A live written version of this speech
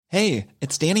Hey,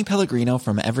 it's Danny Pellegrino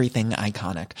from Everything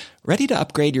Iconic. Ready to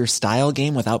upgrade your style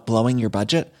game without blowing your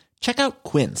budget? Check out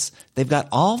Quince. They've got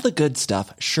all the good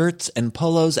stuff, shirts and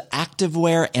polos,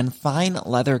 activewear, and fine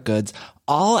leather goods,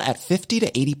 all at 50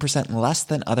 to 80% less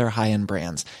than other high-end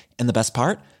brands. And the best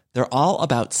part? They're all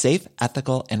about safe,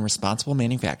 ethical, and responsible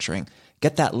manufacturing.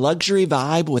 Get that luxury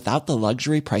vibe without the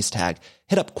luxury price tag.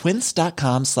 Hit up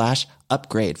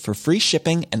quince.com/upgrade for free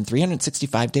shipping and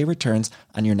 365-day returns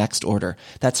on your next order.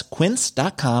 That's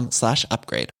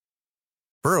quince.com/upgrade.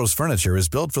 Burrow's furniture is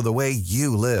built for the way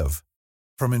you live.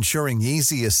 From ensuring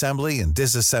easy assembly and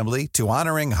disassembly to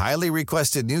honoring highly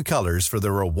requested new colors for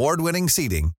their award-winning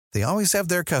seating, they always have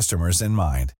their customers in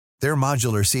mind. Their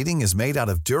modular seating is made out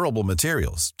of durable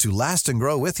materials to last and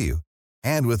grow with you.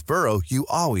 And with Burrow, you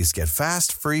always get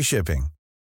fast, free shipping.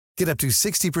 Get up to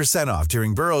 60% off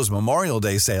during Burrow's Memorial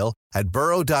Day sale at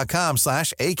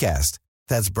burrow.com/ACAST.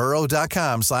 That's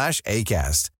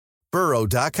burrow.com/ACAST.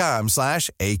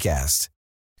 burrow.com/ACAST.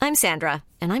 I'm Sandra,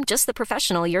 and I'm just the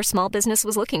professional your small business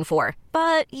was looking for.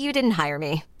 But you didn't hire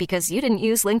me because you didn't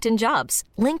use LinkedIn Jobs.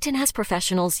 LinkedIn has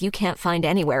professionals you can't find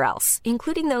anywhere else,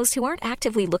 including those who aren't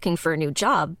actively looking for a new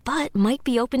job, but might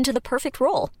be open to the perfect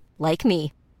role, like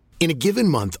me. In a given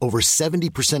month, over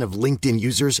 70% of LinkedIn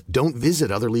users don't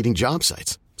visit other leading job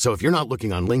sites. So if you're not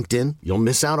looking on LinkedIn, you'll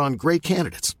miss out on great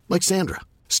candidates like Sandra.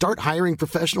 Start hiring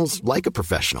professionals like a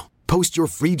professional. Post your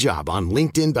free job on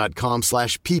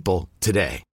linkedin.com/people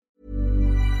today.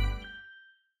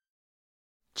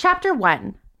 Chapter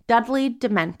 1, Dudley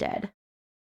Demented.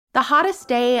 The hottest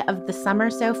day of the summer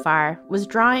so far was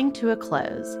drawing to a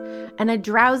close, and a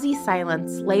drowsy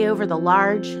silence lay over the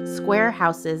large, square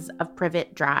houses of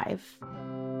Privet Drive.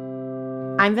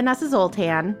 I'm Vanessa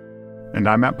Zoltan. And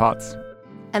I'm Matt Potts.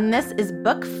 And this is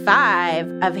Book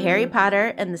 5 of Harry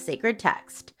Potter and the Sacred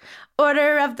Text,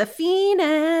 Order of the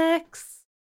Phoenix.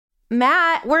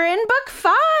 Matt, we're in Book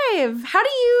 5. How do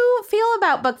you feel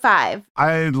about Book 5?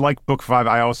 I like Book 5.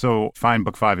 I also find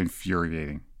Book 5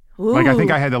 infuriating. Ooh. Like, I think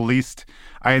I had the least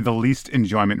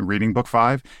enjoyment reading Book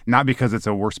 5, not because it's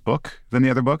a worse book than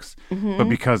the other books, but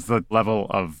because the level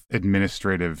of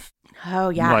administrative,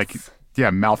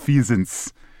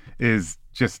 malfeasance is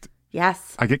just,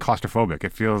 yes. I get claustrophobic.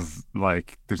 It feels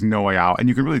like there's no way out. And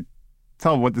you can really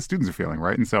tell what the students are feeling,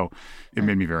 right? And so it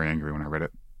made me very angry when I read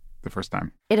it the first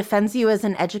time. It offends you as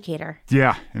an educator.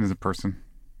 Yeah, and as a person.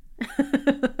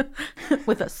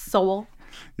 With a soul.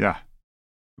 Yeah.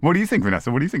 What do you think,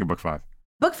 Vanessa? What do you think of Book 5?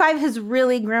 Book 5 has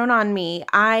really grown on me.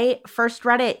 I first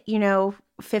read it,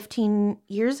 15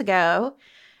 years ago,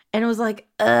 and it was like,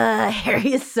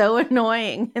 Harry is so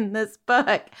annoying in this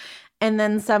book. And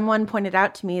then someone pointed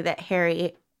out to me that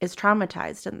Harry is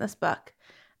traumatized in this book.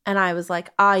 And I was like,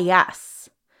 yes,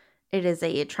 it is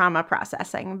a trauma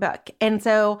processing book. And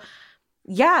so,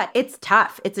 yeah, it's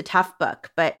tough. It's a tough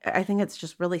book, but I think it's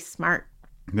just really smart.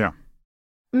 Yeah.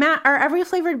 Matt, our Every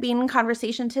Flavored Bean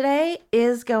conversation today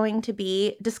is going to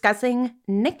be discussing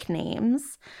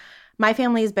nicknames. My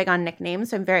family is big on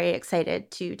nicknames, so I'm very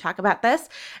excited to talk about this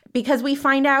because we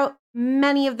find out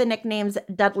many of the nicknames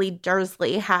Dudley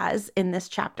Dursley has in this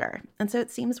chapter. And so it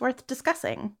seems worth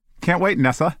discussing. Can't wait,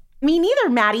 Nessa. Me neither,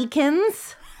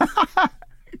 Maddykins.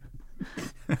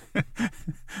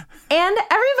 And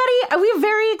everybody, we have a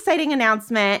very exciting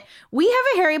announcement. We have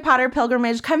a Harry Potter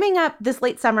pilgrimage coming up this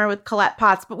late summer with Colette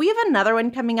Potts, but we have another one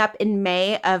coming up in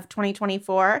May of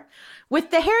 2024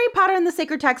 with the Harry Potter and the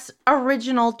Sacred Text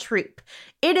original troupe.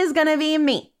 It is going to be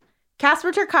me,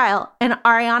 Casper ter Kuile, and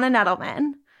Ariana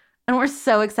Nettleman. And we're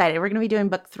so excited. We're going to be doing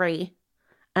book 3,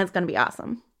 and it's going to be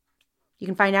awesome. You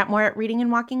can find out more at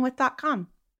readingandwalkingwith.com.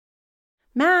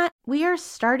 Matt, we are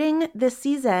starting this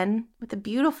season with a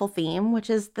beautiful theme, which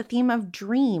is the theme of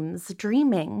dreams,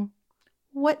 dreaming.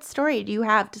 What story do you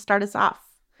have to start us off?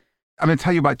 I'm going to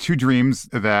tell you about 2 dreams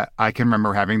that I can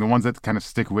remember having, the ones that kind of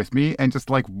stick with me, and just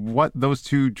like what those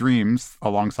 2 dreams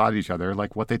alongside each other,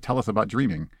 like what they tell us about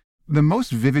dreaming. The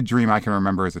most vivid dream I can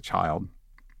remember as a child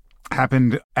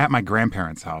happened at my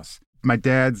grandparents' house. My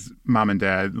dad's mom and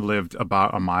dad lived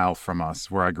about a mile from us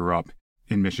where I grew up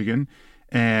in Michigan,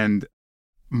 and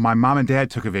my mom and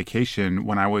dad took a vacation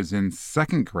when I was in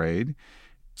 2nd grade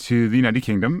to the United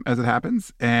Kingdom, as it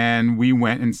happens. And we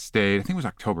went and stayed, I think it was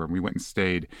October, and we went and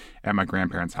stayed at my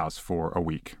grandparents' house for a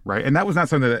week, right? And that was not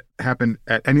something that happened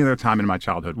at any other time in my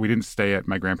childhood. We didn't stay at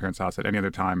my grandparents' house at any other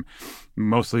time.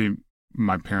 Mostly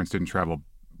my parents didn't travel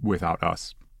without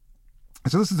us.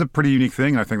 So this is a pretty unique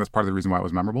thing, and I think that's part of the reason why it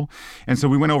was memorable. And so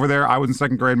we went over there. I was in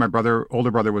 2nd grade. My older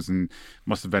brother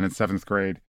must have been in 7th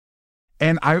grade.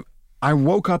 And I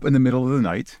woke up in the middle of the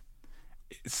night,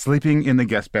 sleeping in the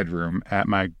guest bedroom at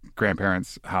my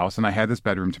grandparents' house, and I had this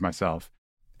bedroom to myself.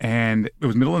 And it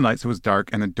was middle of the night, so it was dark,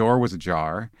 and the door was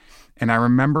ajar. And I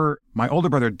remember my older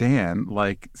brother, Dan,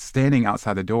 like standing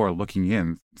outside the door, looking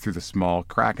in through the small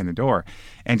crack in the door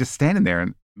and just standing there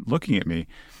and looking at me.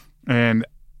 And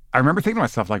I remember thinking to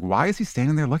myself, like, why is he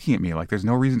standing there looking at me? Like, there's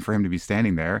no reason for him to be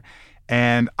standing there.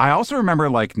 And I also remember,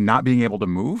 like, not being able to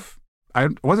move. I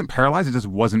wasn't paralyzed. It just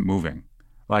wasn't moving.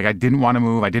 Like, I didn't want to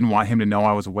move. I didn't want him to know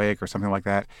I was awake or something like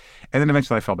that. And then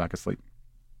eventually I fell back asleep.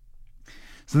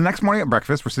 So the next morning at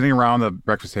breakfast, we're sitting around the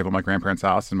breakfast table at my grandparents'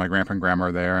 house, and my grandpa and grandma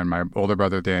are there, and my older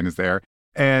brother, Dan, is there.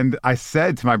 And I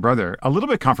said to my brother, a little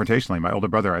bit confrontationally, my older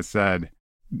brother, I said,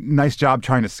 nice job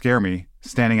trying to scare me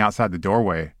standing outside the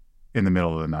doorway in the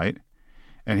middle of the night.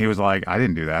 And he was like, I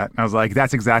didn't do that. And I was like,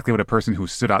 that's exactly what a person who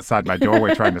stood outside my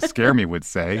doorway trying to scare me would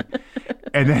say.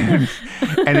 And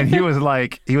then he was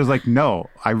like, no,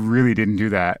 I really didn't do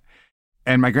that.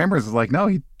 And my grandparents was like, no,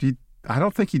 he I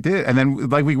don't think he did. And then,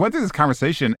 like, we went through this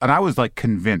conversation, and I was, like,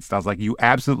 convinced. I was like, you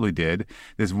absolutely did.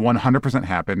 This 100%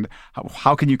 happened.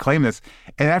 How can you claim this?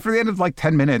 And after the end of, like,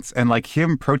 10 minutes and, like,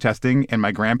 him protesting and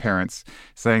my grandparents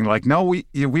saying, like, no, we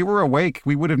were awake.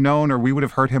 We would have known, or we would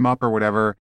have heard him up or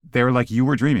whatever. They were like, you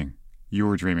were dreaming. You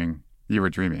were dreaming. You were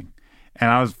dreaming.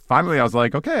 And I was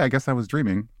like, okay, I guess I was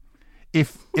dreaming.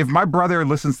 If my brother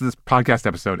listens to this podcast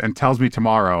episode and tells me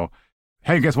tomorrow,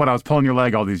 hey, guess what? I was pulling your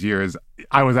leg all these years.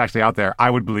 I was actually out there.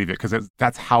 I would believe it because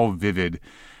that's how vivid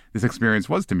this experience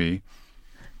was to me.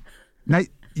 Now,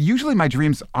 usually my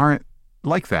dreams aren't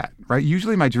like that, right?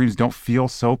 Usually my dreams don't feel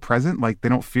so present. Like, they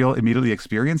don't feel immediately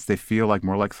experienced. They feel like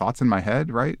more like thoughts in my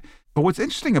head, right? But what's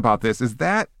interesting about this is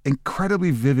that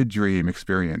incredibly vivid dream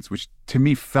experience, which to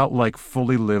me felt like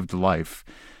fully lived life.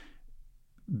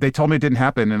 They told me it didn't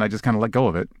happen, and I just kind of let go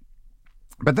of it.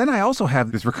 But then I also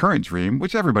have this recurrent dream,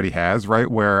 which everybody has, right?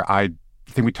 Where I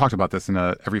think we talked about this in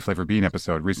a Every Flavor Bean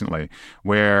episode recently,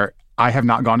 where I have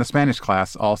not gone to Spanish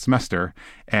class all semester,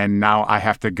 and now I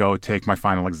have to go take my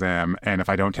final exam. And if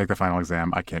I don't take the final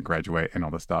exam, I can't graduate and all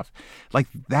this stuff. Like,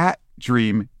 that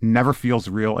dream never feels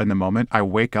real in the moment. I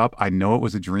wake up, I know it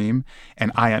was a dream,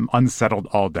 and I am unsettled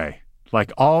all day.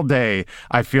 Like, all day,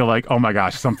 I feel like, oh my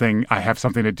gosh, I have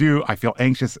something to do. I feel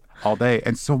anxious all day.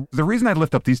 And so the reason I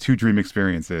lift up these two dream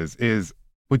experiences is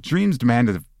what dreams demand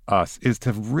of us is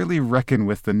to really reckon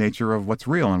with the nature of what's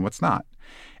real and what's not,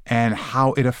 and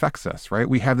how it affects us, right?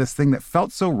 We have this thing that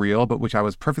felt so real, but which I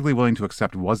was perfectly willing to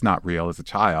accept was not real as a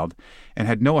child and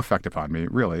had no effect upon me,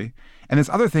 really. And this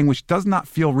other thing, which does not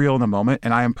feel real in the moment,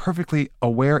 and I am perfectly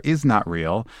aware is not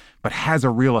real, but has a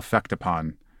real effect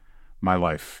upon my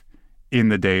life in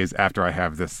the days after I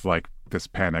have this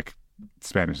panic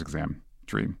Spanish exam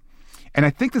dream. And I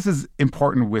think this is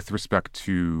important with respect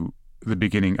to the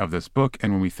beginning of this book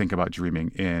and when we think about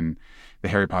dreaming in the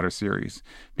Harry Potter series.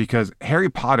 Because Harry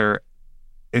Potter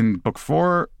in book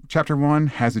 4, chapter 1,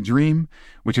 has a dream,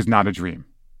 which is not a dream.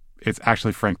 It's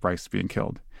actually Frank Bryce being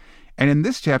killed. And in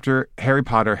this chapter, Harry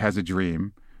Potter has a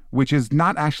dream, which is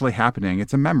not actually happening.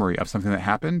 It's a memory of something that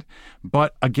happened.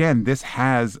 But again, this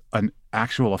has an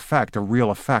actual effect, a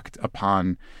real effect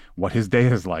upon what his day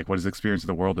is like, what his experience of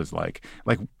the world is like.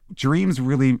 Like, dreams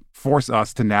really force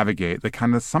us to navigate the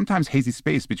kind of sometimes hazy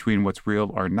space between what's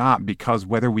real or not, because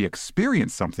whether we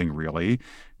experience something really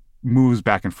moves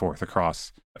back and forth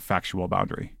across a factual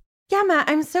boundary. Yeah, Matt,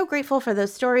 I'm so grateful for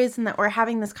those stories and that we're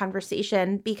having this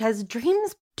conversation, because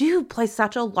dreams do play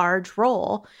such a large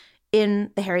role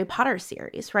in the Harry Potter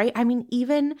series, right? I mean,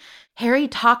 even Harry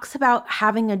talks about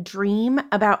having a dream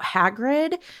about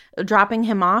Hagrid dropping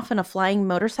him off in a flying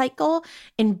motorcycle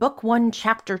in book 1,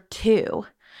 chapter 2.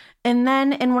 And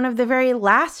then in one of the very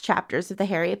last chapters of the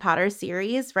Harry Potter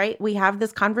series, right, we have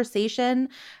this conversation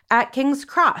at King's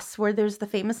Cross where there's the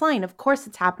famous line, of course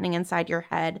it's happening inside your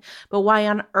head, but why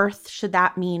on earth should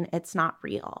that mean it's not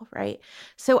real, right?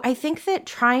 So I think that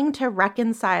trying to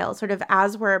reconcile, sort of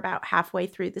as we're about halfway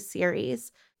through the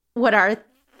series, what our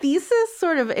thesis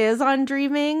sort of is on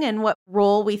dreaming and what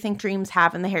role we think dreams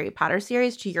have in the Harry Potter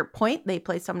series, to your point, they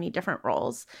play so many different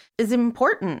roles, is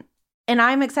important. And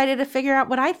I'm excited to figure out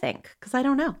what I think, because I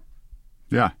don't know.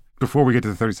 Yeah. Before we get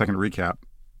to the 30-second recap,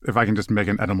 if I can just make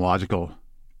an etymological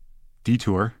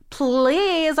detour.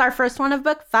 Please, our first one of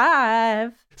book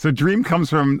 5. So dream comes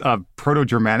from a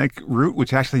Proto-Germanic root,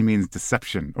 which actually means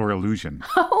deception or illusion.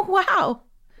 Oh, wow.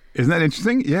 Isn't that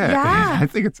interesting? Yeah. I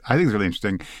think it's really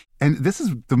interesting. And this is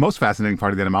the most fascinating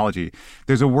part of the etymology.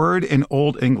 There's a word in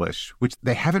Old English, which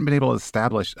they haven't been able to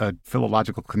establish a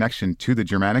philological connection to the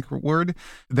Germanic word,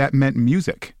 that meant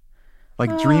music.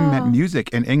 Like dream meant music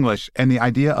in English. And the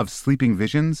idea of sleeping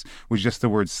visions was just the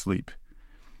word sleep.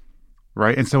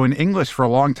 right? And so in English, for a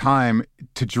long time,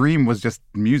 to dream was just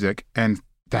music, and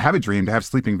to have a dream, to have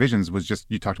sleeping visions was just,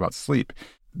 you talked about sleep.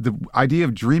 The idea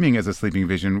of dreaming as a sleeping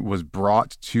vision was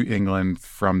brought to England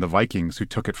from the Vikings, who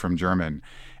took it from German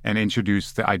and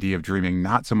introduced the idea of dreaming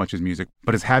not so much as music,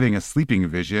 but as having a sleeping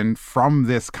vision from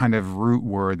this kind of root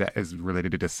word that is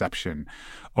related to deception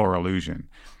or illusion.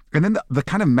 And then the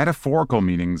kind of metaphorical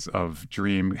meanings of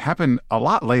dream happen a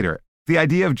lot later. The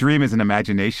idea of dream as an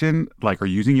imagination, or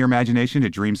using your imagination to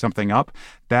dream something up,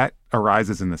 that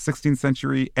arises in the 16th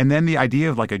century. And then the idea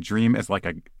of a dream as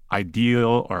an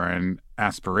ideal or an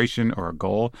aspiration or a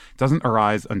goal doesn't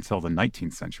arise until the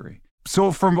 19th century.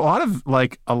 So from a lot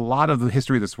of the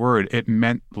history of this word, it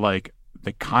meant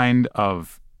the kind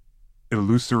of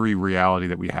illusory reality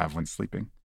that we have when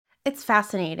sleeping. It's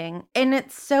fascinating. And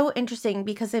it's so interesting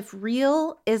because if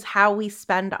real is how we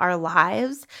spend our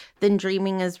lives, then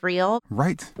dreaming is real.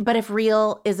 Right. But if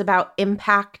real is about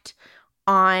impact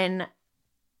on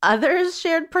others'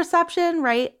 shared perception,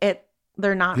 right?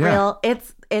 They're not real.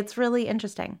 It's really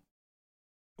interesting.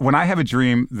 When I have a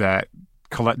dream that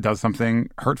Colette does something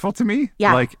hurtful to me,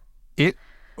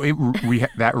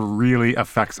 that really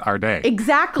affects our day.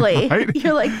 Exactly. Right?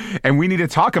 You're and we need to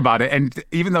talk about it. And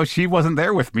even though she wasn't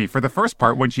there with me for the first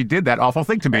part when she did that awful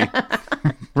thing to me,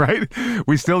 right?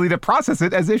 We still need to process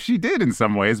it as if she did in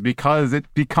some ways, because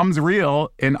it becomes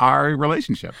real in our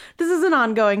relationship. This is an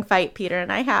ongoing fight Peter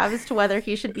and I have as to whether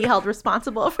he should be held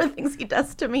responsible for things he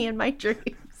does to me in my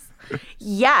dreams.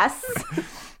 Yes,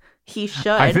 he should.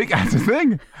 I think that's the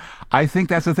thing. I think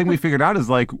that's the thing we figured out is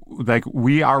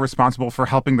we are responsible for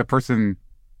helping the person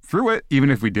through it, even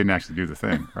if we didn't actually do the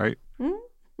thing, right?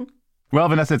 Well,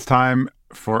 Vanessa, it's time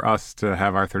for us to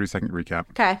have our 30-second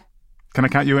recap. Okay. Can I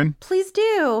count you in? Please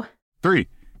do. 3,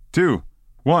 2,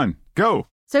 1, go.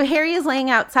 So Harry is laying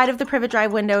outside of the Privet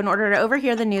Drive window in order to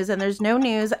overhear the news, and there's no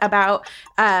news about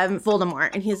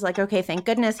Voldemort. And he's like, okay, thank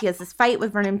goodness. He has this fight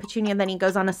with Vernon and Petunia, then he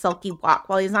goes on a sulky walk.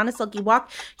 While he's on a sulky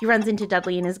walk, he runs into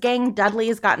Dudley and his gang. Dudley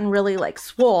has gotten really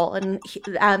swole, and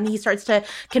he starts to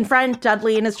confront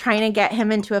Dudley and is trying to get him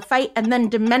into a fight. And then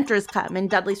Dementors come, and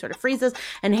Dudley sort of freezes,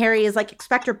 and Harry is like,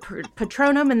 Expector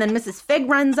Patronum, and then Mrs. Fig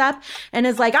runs up and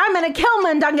is like, I'm going to kill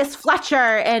Mundungus Fletcher.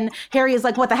 And Harry is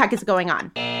like, what the heck is going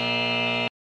on?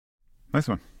 Nice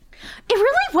one. It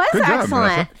really was Good job,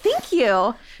 excellent. Vanessa. Thank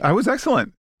you. I was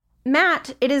excellent.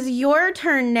 Matt, it is your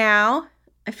turn now.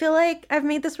 I feel like I've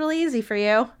made this really easy for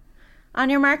you. On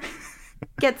your mark,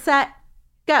 get set,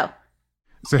 go.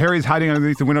 So Harry's hiding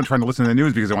underneath the window trying to listen to the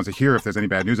news because he wants to hear if there's any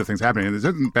bad news of things happening. And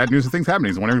there isn't bad news of things happening.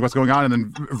 He's wondering what's going on. And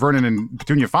then Vernon and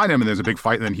Petunia find him, and there's a big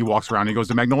fight. And then he walks around and he goes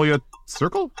to Magnolia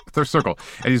Circle? Their circle.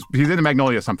 And he's into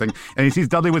Magnolia something. And he sees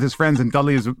Dudley with his friends, and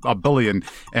Dudley is a bully.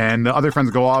 And the other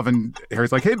friends go off, and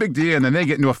Harry's like, hey, Big D. And then they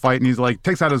get into a fight, and he's like,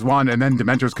 takes out his wand, and then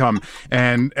Dementors come.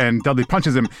 And Dudley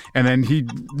punches him, and then he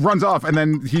runs off. And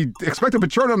then he Expector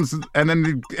Patronums, and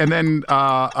then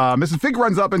Mrs. Fig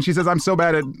runs up, and she says, I'm so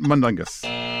bad at Mundungus.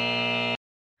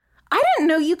 I didn't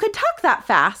know you could talk that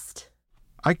fast.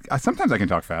 I sometimes I can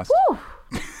talk fast. Whew.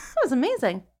 That was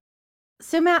amazing.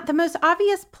 So, Matt, the most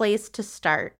obvious place to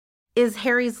start is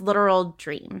Harry's literal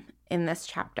dream in this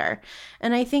chapter.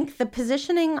 And I think the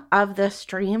positioning of this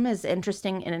dream is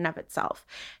interesting in and of itself.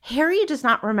 Harry does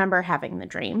not remember having the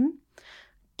dream.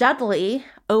 Dudley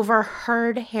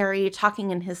overheard Harry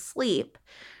talking in his sleep,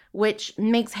 which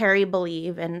makes Harry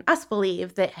believe, and us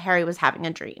believe, that Harry was having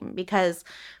a dream, because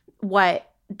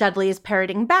what Dudley is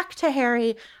parroting back to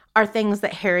Harry are things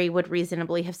that Harry would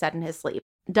reasonably have said in his sleep.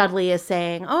 Dudley is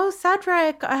saying, oh,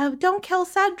 Cedric, don't kill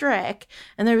Cedric.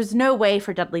 And there was no way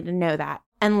for Dudley to know that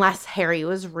unless Harry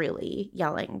was really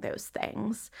yelling those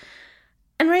things.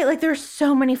 And right, there's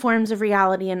so many forms of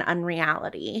reality and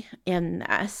unreality in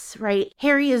this, right?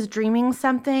 Harry is dreaming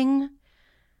something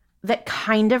that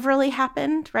kind of really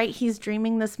happened, right? He's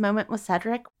dreaming this moment with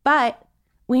Cedric, but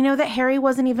we know that Harry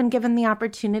wasn't even given the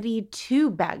opportunity to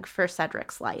beg for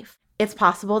Cedric's life. It's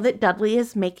possible that Dudley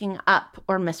is making up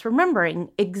or misremembering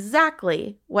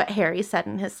exactly what Harry said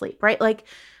in his sleep, right?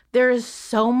 There is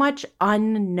so much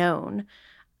unknown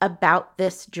about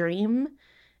this dream,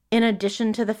 in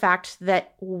addition to the fact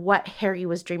that what Harry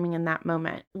was dreaming in that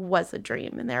moment was a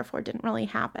dream and therefore didn't really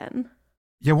happen.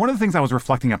 Yeah, one of the things I was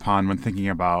reflecting upon when thinking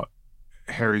about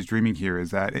Harry's dreaming here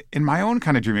is that in my own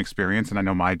kind of dream experience, and I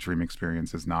know my dream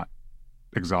experience is not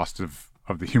exhaustive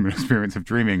of the human experience of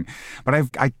dreaming, but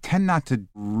I tend not to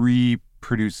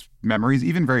reproduce memories,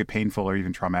 even very painful or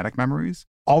even traumatic memories.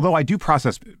 Although I do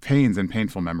process pains and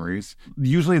painful memories,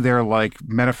 usually they're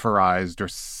metaphorized or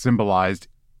symbolized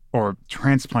or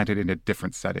transplanted into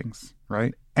different settings,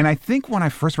 right? And I think when I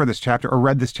first read this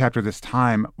chapter this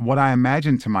time, what I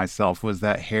imagined to myself was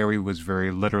that Harry was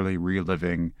very literally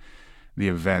reliving the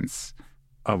events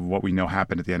of what we know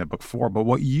happened at the end of book 4. But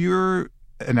what your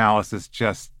analysis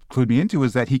just clued me into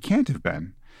is that he can't have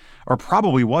been, or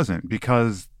probably wasn't,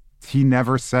 because he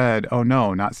never said, oh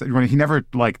no, not when he never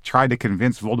tried to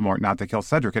convince Voldemort not to kill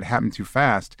Cedric. It happened too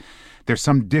fast. There's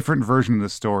some different version of the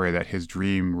story that his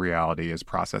dream reality is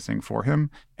processing for him.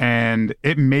 And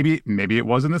maybe it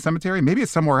was in the cemetery. Maybe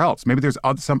it's somewhere else. Maybe there's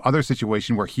some other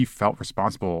situation where he felt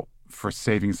responsible for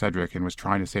saving Cedric and was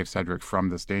trying to save Cedric from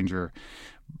this danger.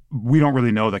 We don't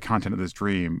really know the content of this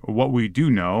dream. What we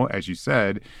do know, as you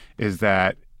said, is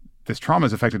that this trauma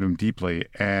has affected him deeply,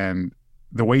 and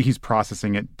the way he's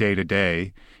processing it day to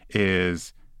day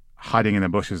is hiding in the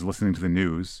bushes, listening to the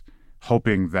news,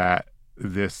 hoping that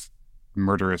this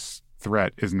murderous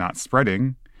threat is not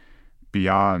spreading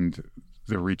beyond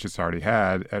the reach it's already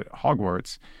had at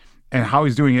Hogwarts. And how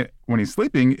he's doing it when he's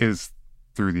sleeping is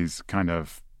through these kind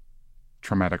of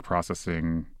traumatic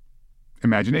processing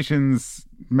imaginations,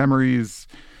 memories,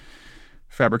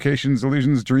 fabrications,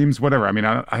 illusions, dreams, whatever. I mean,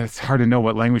 it's hard to know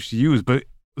what language to use, but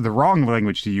the wrong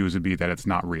language to use would be that it's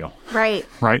not real. Right.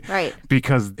 Right?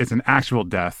 Because it's an actual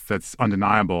death that's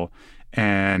undeniable,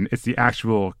 and it's the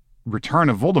actual return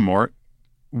of Voldemort,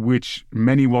 which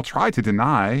many will try to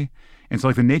deny. And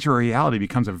so the nature of reality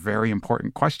becomes a very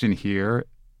important question here.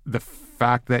 The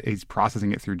fact that he's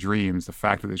processing it through dreams, the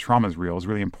fact that the trauma is real is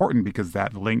really important because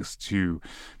that links to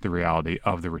the reality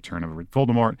of the return of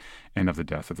Voldemort and of the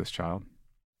death of this child.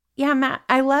 Yeah, Matt,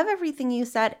 I love everything you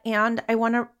said, and I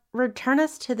want to return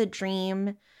us to the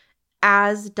dream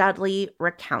as Dudley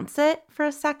recounts it for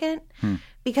a second,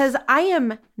 because I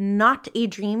am not a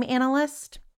dream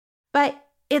analyst, but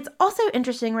it's also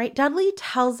interesting, right? Dudley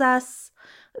tells us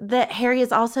that Harry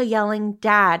is also yelling,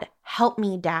 "Dad, help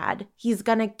me, Dad. He's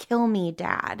gonna kill me,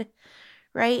 Dad."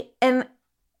 Right? And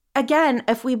again,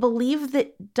 if we believe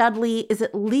that Dudley is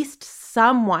at least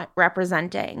somewhat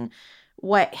representing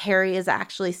what Harry is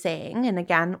actually saying, and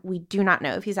again, we do not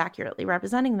know if he's accurately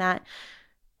representing that,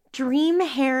 Dream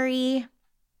Harry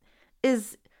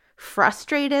is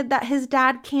frustrated that his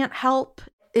dad can't help,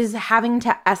 is having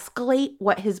to escalate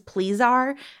what his pleas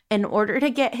are in order to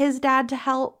get his dad to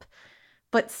help,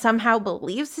 but somehow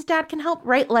believes his dad can help,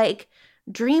 right?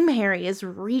 Dream Harry is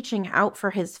reaching out for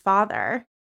his father.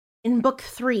 In book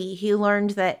 3, he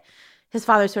learned that his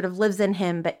father sort of lives in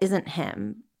him but isn't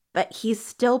him. But he's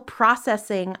still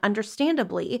processing,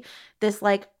 understandably, this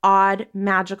odd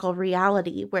magical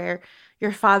reality where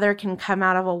your father can come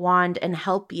out of a wand and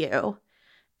help you,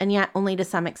 and yet only to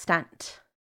some extent.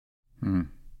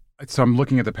 So I'm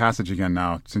looking at the passage again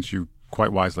now, since you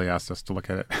quite wisely asked us to look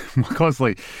at it more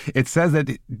closely. It says that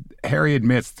Harry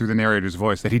admits through the narrator's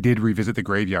voice that he did revisit the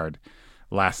graveyard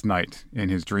last night in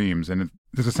his dreams. And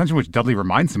there's a sense in which Dudley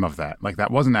reminds him of that.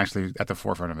 That wasn't actually at the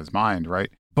forefront of his mind, right?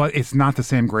 But it's not the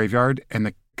same graveyard, and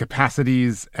the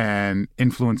capacities and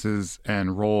influences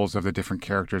and roles of the different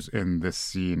characters in this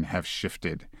scene have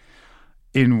shifted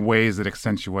in ways that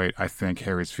accentuate, I think,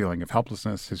 Harry's feeling of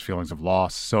helplessness, his feelings of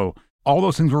loss. So all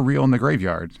those things were real in the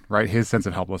graveyard, right? His sense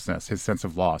of helplessness, his sense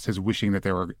of loss, his wishing that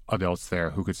there were adults there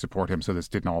who could support him so this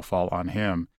didn't all fall on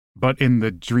him. But in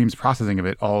the dreams processing of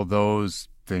it, all those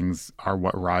things are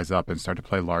what rise up and start to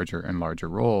play larger and larger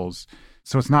roles.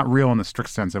 So it's not real in the strict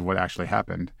sense of what actually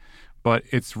happened, but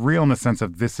it's real in the sense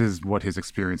of this is what his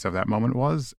experience of that moment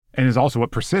was, and is also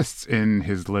what persists in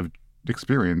his lived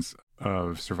experience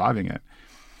of surviving it.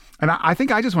 And I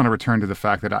think I just want to return to the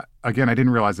fact that, I didn't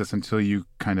realize this until you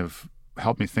kind of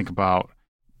helped me think about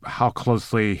how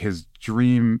closely his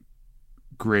dream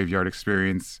graveyard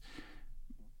experience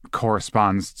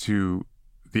corresponds to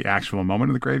the actual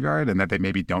moment of the graveyard, and that they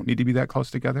maybe don't need to be that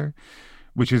close together,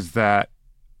 which is that,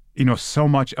 so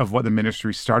much of what the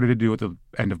Ministry started to do at the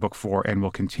end of book 4 and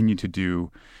will continue to do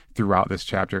throughout this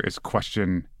chapter is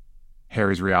question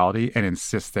Harry's reality and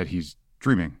insist that he's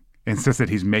dreaming, insist that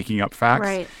he's making up facts,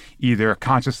 right, either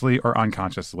consciously or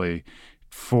unconsciously,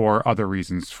 for other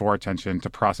reasons, for attention, to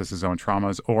process his own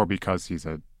traumas, or because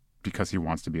he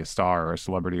wants to be a star or a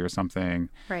celebrity or something.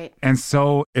 Right. And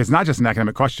so it's not just an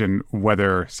academic question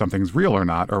whether something's real or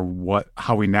not, or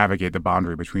how we navigate the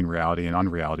boundary between reality and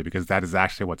unreality, because that is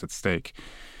actually what's at stake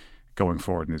going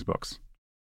forward in these books.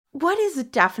 What is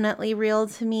definitely real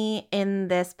to me in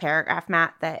this paragraph,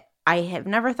 Matt, that I have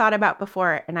never thought about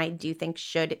before, and I do think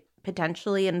should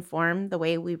potentially inform the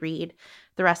way we read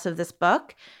the rest of this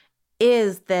book,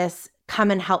 is this "come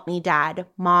and help me, Dad."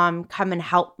 Mom, come and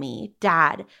help me.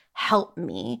 Dad, help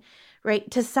me. Right?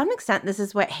 To some extent, this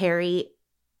is what Harry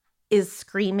is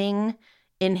screaming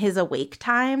in his awake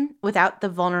time without the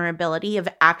vulnerability of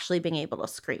actually being able to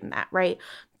scream that, right?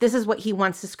 This is what he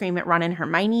wants to scream at Ron and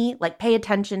Hermione, like, pay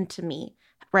attention to me,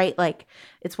 right? Like,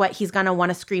 it's what he's going to want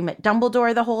to scream at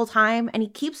Dumbledore the whole time. And he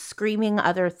keeps screaming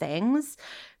other things.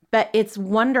 But it's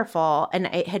wonderful, and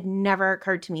it had never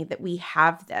occurred to me that we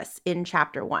have this in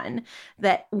chapter 1,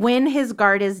 that when his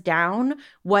guard is down,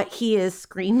 what he is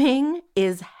screaming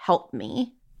is help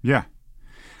me. Yeah,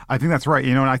 I think that's right.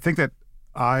 And I think that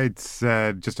I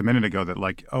said just a minute ago that,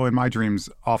 like, in my dreams,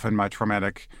 often my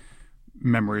traumatic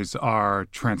memories are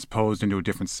transposed into a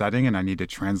different setting and I need to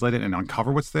translate it and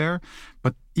uncover what's there.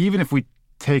 But even if we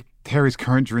take Harry's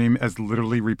current dream as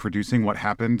literally reproducing what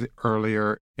happened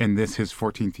earlier in his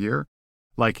 14th year,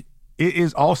 like, it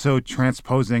is also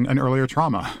transposing an earlier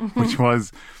trauma, which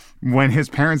was when his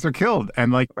parents are killed.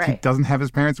 And, like, he doesn't have his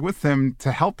parents with him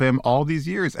to help him all these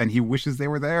years, and he wishes they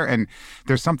were there. And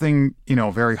there's something,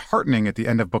 very heartening at the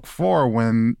end of book 4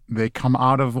 when they come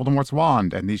out of Voldemort's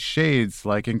wand and these shades,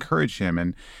 like, encourage him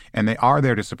and they are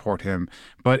there to support him.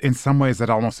 But in some ways that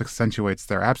almost accentuates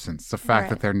their absence. The fact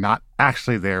that they're not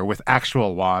actually there with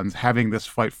actual wands having this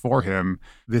fight for him.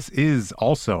 This is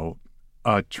also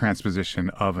a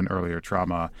transposition of an earlier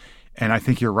trauma. And I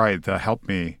think you're right. The help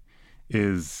me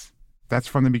that's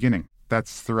from the beginning.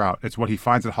 That's throughout. It's what he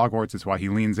finds at Hogwarts. It's why he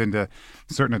leans into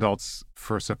certain adults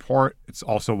for support. It's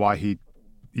also why he,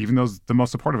 even those the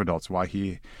most supportive adults, why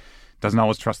he doesn't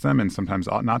always trust them and sometimes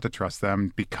ought not to trust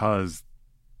them, because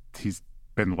he's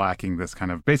been lacking this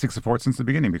kind of basic support since the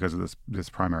beginning because of this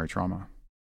primary trauma.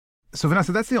 So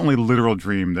Vanessa, that's the only literal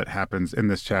dream that happens in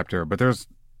this chapter, but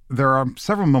there are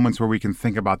several moments where we can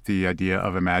think about the idea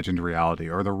of imagined reality,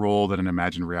 or the role that an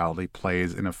imagined reality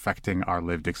plays in affecting our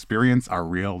lived experience, our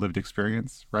real lived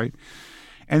experience, right?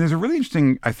 And there's a really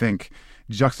interesting, I think,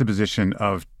 juxtaposition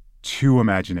of two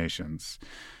imaginations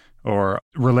or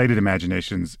related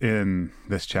imaginations in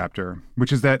this chapter,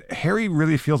 which is that Harry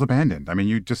really feels abandoned. I mean,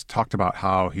 you just talked about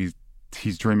how he's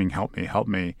dreaming, help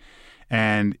me.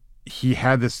 And he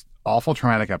had this awful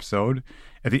traumatic episode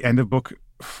at the end of book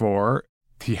 4.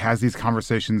 He has these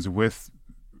conversations with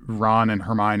Ron and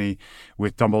Hermione,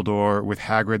 with Dumbledore, with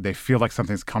Hagrid. They feel like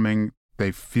something's coming.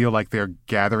 They feel like they're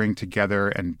gathering together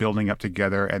and building up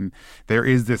together. And there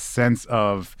is this sense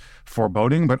of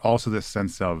foreboding, but also this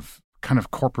sense of kind of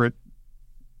corporate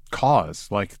cause.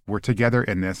 Like, we're together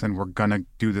in this and we're going to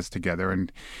do this together.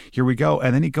 And here we go.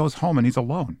 And then he goes home and he's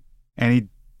alone. And he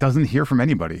doesn't hear from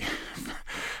anybody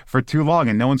for too long.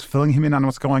 And no one's filling him in on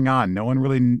what's going on. No one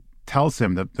really tells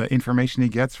him. The information he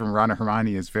gets from Ron and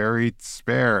Hermione is very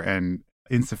spare and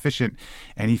insufficient,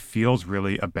 and he feels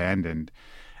really abandoned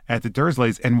at the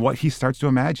Dursleys. And what he starts to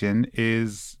imagine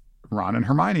is Ron and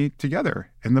Hermione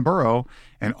together in the Burrow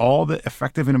and all the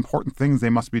effective and important things they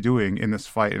must be doing in this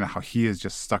fight, and how he is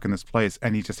just stuck in this place.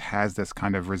 And he just has this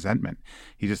kind of resentment.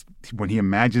 When he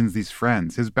imagines these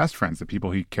friends, his best friends, the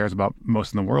people he cares about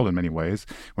most in the world in many ways,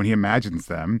 when he imagines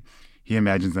them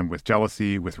with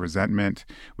jealousy, with resentment,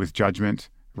 with judgment,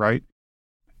 right?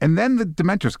 And then the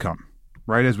Dementors come,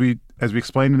 right? As we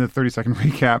explained in the 30-second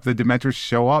recap, the Dementors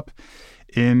show up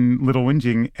in Little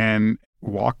Whinging and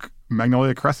walk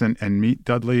Magnolia Crescent and meet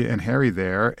Dudley and Harry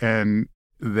there. And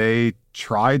they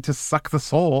tried to suck the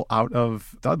soul out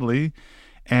of Dudley.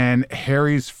 And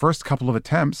Harry's first couple of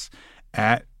attempts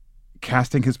at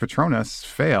casting his Patronus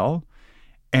fail.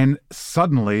 And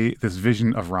suddenly this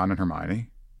vision of Ron and Hermione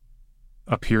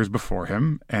appears before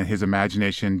him, and his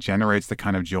imagination generates the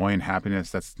kind of joy and happiness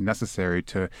that's necessary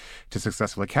to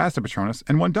successfully cast a Patronus.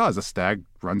 And one does. A stag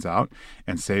runs out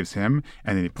and saves him,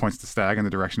 and then he points the stag in the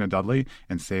direction of Dudley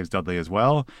and saves Dudley as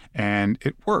well. And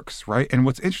it works, right? And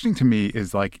what's interesting to me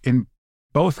is, like, in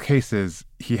both cases,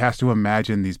 he has to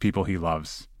imagine these people he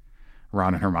loves,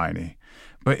 Ron and Hermione.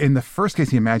 But in the first case,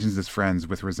 he imagines his friends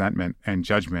with resentment and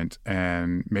judgment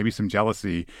and maybe some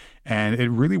jealousy, and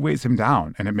it really weighs him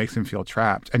down and it makes him feel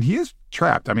trapped. And he is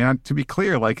trapped. I mean, to be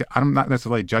clear, like, I'm not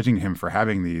necessarily judging him for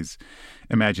having these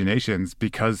imaginations,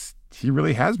 because he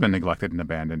really has been neglected and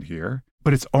abandoned here.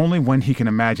 But it's only when he can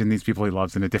imagine these people he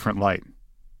loves in a different light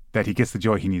that he gets the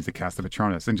joy he needs to cast the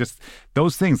Patronus. And just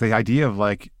those things, the idea of,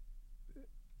 like,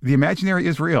 the imaginary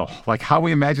is real. Like, how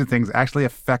we imagine things actually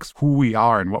affects who we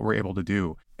are and what we're able to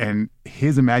do. And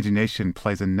his imagination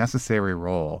plays a necessary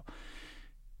role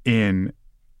in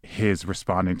his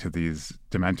responding to these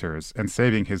Dementors and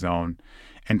saving his own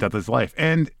and Dudley's life.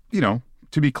 And,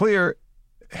 to be clear,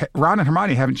 Ron and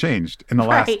Hermione haven't changed in the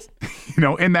last,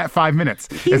 in that 5 minutes.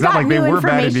 It's not like they were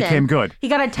bad and became good. He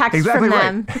got a text from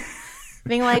them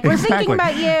being like, we're thinking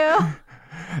about you.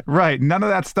 Right. None of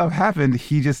that stuff happened.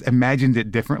 He just imagined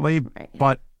it differently,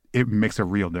 but it makes a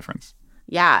real difference.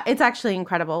 Yeah, it's actually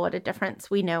incredible what a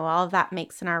difference we know all of that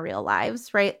makes in our real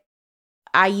lives, right?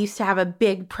 I used to have a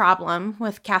big problem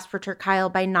with Casper ter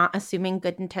Kuile by not assuming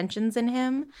good intentions in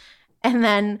him. And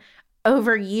then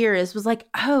over years was like,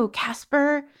 oh,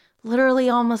 Casper literally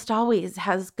almost always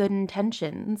has good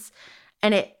intentions.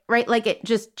 And it, right, like it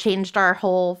just changed our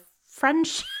whole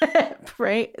friendship,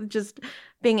 right? Just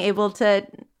being able to,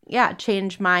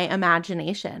 change my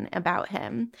imagination about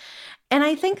him. And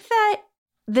I think that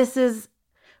this is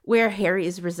where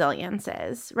Harry's resilience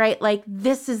is, right? Like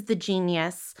this is the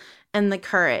genius and the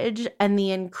courage and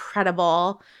the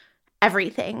incredible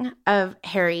everything of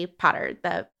Harry Potter,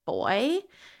 the boy,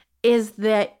 is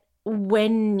that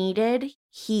when needed,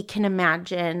 he can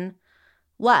imagine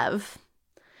love.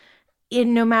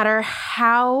 And no matter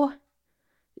how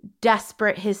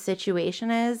desperate his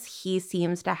situation is, he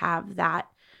seems to have that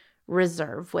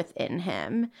reserve within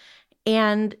him.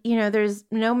 And, there's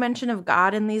no mention of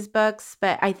God in these books,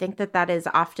 but I think that is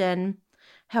often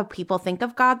how people think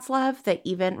of God's love, that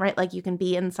even, right, like you can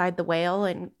be inside the whale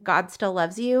and God still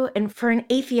loves you. And for an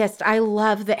atheist, I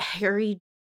love that Harry,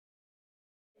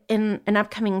 in an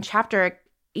upcoming chapter,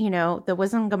 the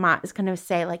Wizengamot is going to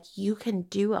say, like, you can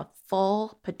do a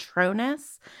full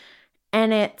Patronus.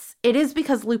 And it is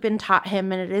because Lupin taught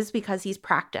him, and it is because he's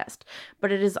practiced,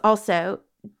 but it is also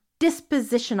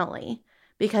dispositionally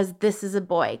because this is a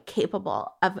boy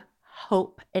capable of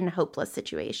hope in hopeless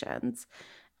situations.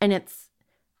 And it's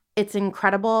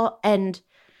incredible. And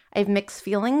I have mixed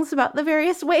feelings about the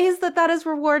various ways that is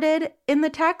rewarded in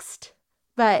the text.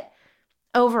 But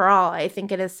overall, I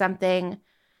think it is something,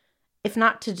 if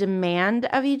not to demand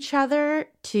of each other,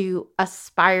 to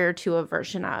aspire to a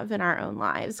version of in our own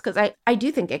lives. Because I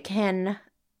do think it can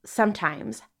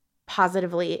sometimes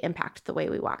positively impact the way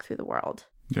we walk through the world.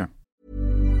 Yeah.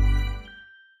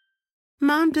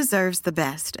 Mom deserves the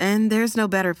best, and there's no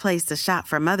better place to shop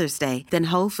for Mother's Day than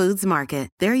Whole Foods Market.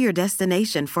 They're your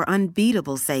destination for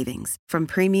unbeatable savings, from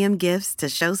premium gifts to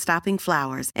show-stopping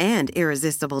flowers and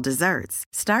irresistible desserts.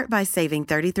 Start by saving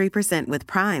 33% with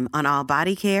Prime on all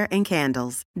body care and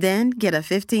candles. Then get a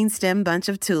 15-stem bunch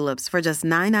of tulips for just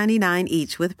 $9.99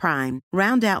 each with Prime.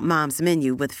 Round out Mom's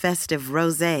menu with festive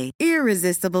rosé,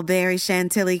 irresistible berry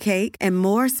chantilly cake, and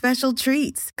more special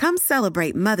treats. Come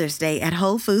celebrate Mother's Day at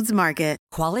Whole Foods Market.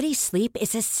 Quality sleep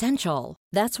is essential.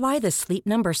 That's why the Sleep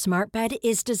Number Smart Bed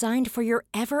is designed for your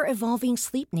ever-evolving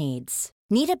sleep needs.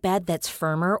 Need a bed that's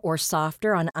firmer or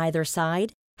softer on either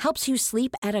side? Helps you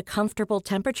sleep at a comfortable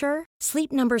temperature?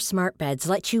 Sleep Number Smart Beds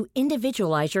let you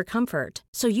individualize your comfort,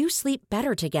 so you sleep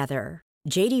better together.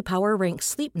 J.D. Power ranks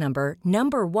Sleep Number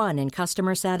number 1 in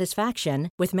customer satisfaction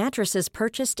with mattresses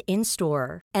purchased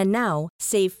in-store. And now,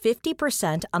 save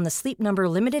 50% on the Sleep Number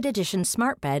Limited Edition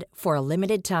Smart Bed for a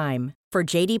limited time. For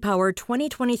J.D. Power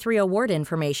 2023 award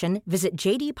information, visit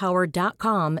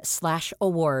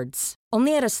jdpower.com/awards.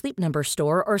 Only at a Sleep Number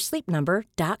store or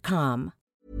sleepnumber.com.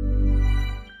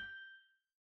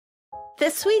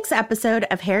 This week's episode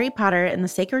of Harry Potter and the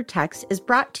Sacred Text is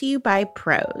brought to you by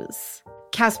Prose.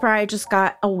 Casper, I just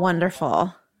got a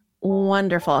wonderful,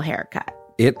 wonderful haircut.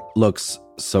 It looks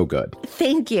so good.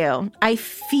 Thank you. I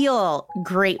feel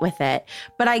great with it,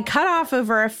 but I cut off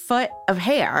over a foot of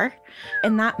hair,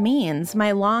 and that means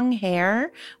my long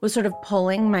hair was sort of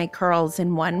pulling my curls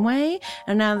in one way,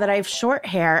 and now that I have short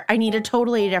hair, I need a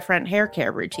totally different hair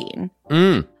care routine.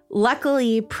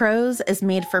 Luckily, Prose is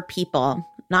made for people,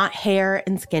 not hair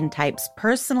and skin types.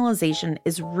 Personalization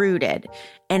is rooted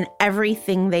in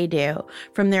everything they do,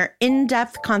 from their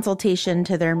in-depth consultation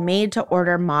to their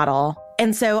made-to-order model.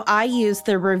 And so I used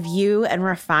the review and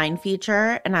refine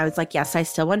feature, and I was like, yes, I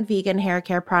still want vegan hair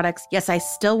care products. Yes, I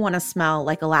still want to smell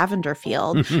like a lavender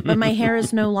field, but my hair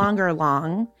is no longer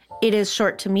long. It is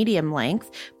short to medium length.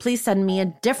 Please send me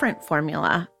a different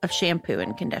formula of shampoo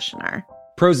and conditioner.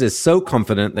 Prose is so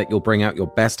confident that you'll bring out your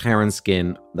best hair and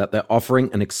skin that they're offering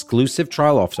an exclusive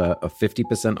trial offer of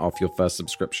 50% off your first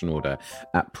subscription order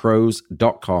at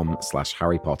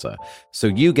prose.com/Harry Potter. So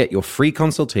you get your free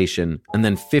consultation and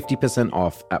then 50%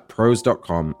 off at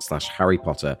prose.com/Harry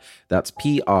Potter. That's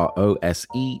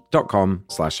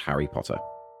PROSE.com/Harry Potter.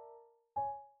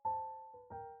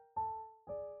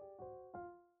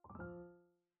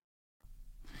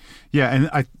 Yeah,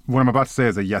 and what I'm about to say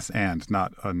is a yes and,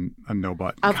 not a no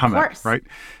but comment, course. Right?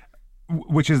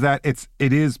 Which is that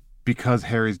it is because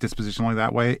Harry's dispositionally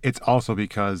that way. It's also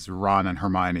because Ron and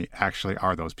Hermione actually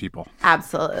are those people.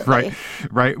 Absolutely.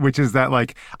 Right. Which is that,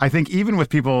 like, I think even with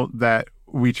people that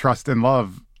we trust and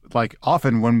love, like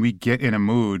often when we get in a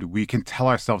mood, we can tell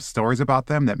ourselves stories about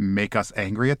them that make us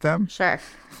angry at them. Sure.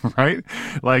 Right?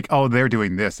 Like, oh, they're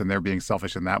doing this and they're being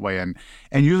selfish in that way. And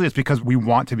usually it's because we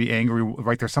want to be angry,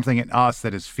 right? There's something in us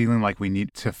that is feeling like we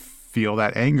need to feel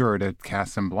that anger or to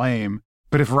cast some blame.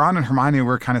 But if Ron and Hermione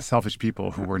were kind of selfish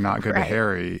people who were not good to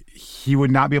Harry, he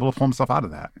would not be able to pull himself out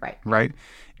of that. Right?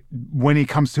 When he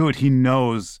comes to it, he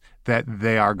knows that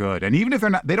they are good. And even if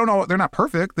they're not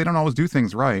perfect, they don't always do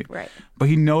things right. But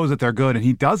he knows that they're good and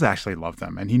he does actually love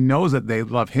them. And he knows that they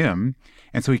love him.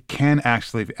 And so he can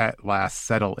actually at last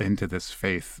settle into this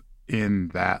faith in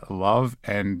that love,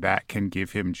 and that can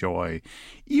give him joy,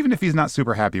 even if he's not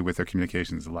super happy with their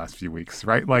communications the last few weeks,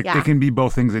 right? Like it can be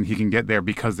both things, and he can get there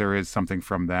because there is something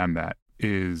from them that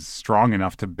is strong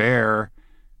enough to bear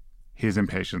his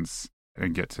impatience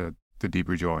and get to the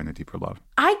deeper joy and the deeper love.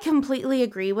 I completely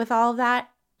agree with all of that.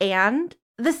 And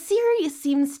the series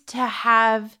seems to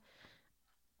have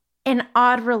an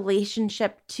odd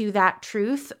relationship to that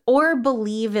truth, or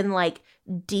believe in like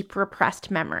deep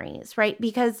repressed memories, right?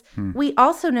 Because we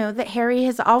also know that Harry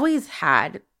has always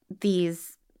had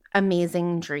these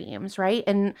amazing dreams, right?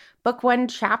 In book 1,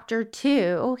 chapter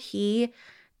 2, he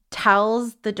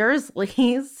tells the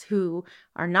Dursleys, who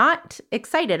are not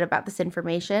excited about this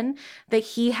information, that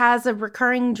he has a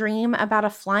recurring dream about a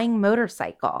flying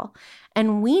motorcycle.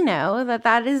 And we know that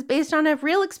that is based on a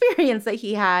real experience that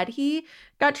he had. He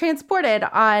got transported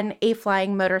on a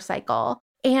flying motorcycle.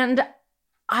 And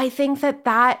I think that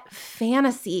that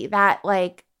fantasy, that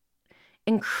like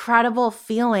incredible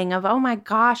feeling of, oh my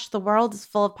gosh, the world is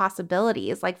full of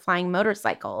possibilities, like flying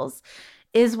motorcycles,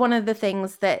 is one of the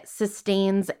things that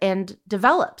sustains and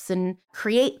develops and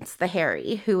creates the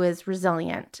Harry who is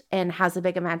resilient and has a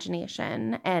big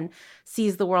imagination and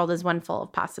sees the world as one full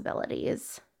of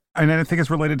possibilities. And I think it's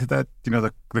related to that,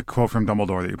 the quote from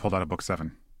Dumbledore that you pulled out of book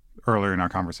 7 earlier in our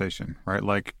conversation, right?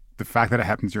 Like the fact that it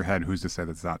happens in your head, who's to say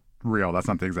that's not real? That's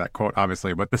not the exact quote,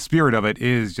 obviously, but the spirit of it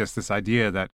is just this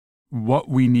idea that what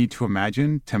we need to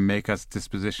imagine to make us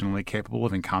dispositionally capable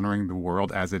of encountering the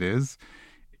world as it is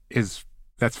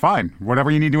that's fine. Whatever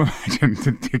you need to imagine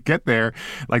to get there,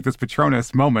 like this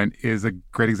Patronus moment is a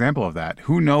great example of that.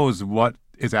 Who knows what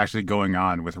is actually going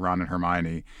on with Ron and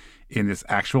Hermione in this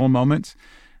actual moment?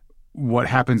 What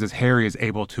happens is Harry is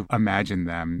able to imagine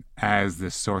them as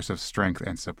this source of strength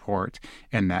and support,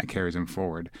 and that carries him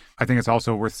forward. I think it's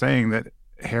also worth saying that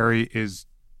Harry is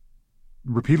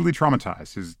repeatedly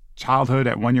traumatized. His childhood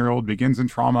at 1-year-old begins in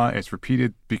trauma. It's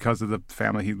repeated because of the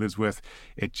family he lives with.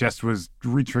 It just was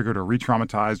re-triggered or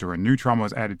re-traumatized, or a new trauma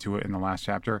was added to it in the last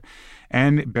chapter.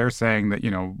 And it bears saying that,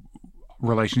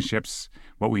 relationships,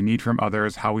 what we need from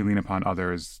others, how we lean upon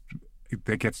others,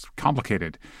 that gets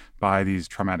complicated by these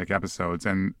traumatic episodes.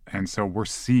 And so we're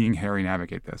seeing Harry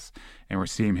navigate this, and we're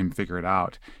seeing him figure it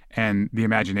out. And the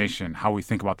imagination, how we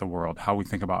think about the world, how we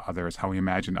think about others, how we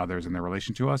imagine others in their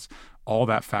relation to us, all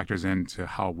that factors into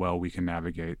how well we can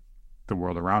navigate the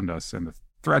world around us and the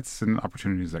threats and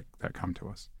opportunities that come to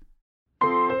us.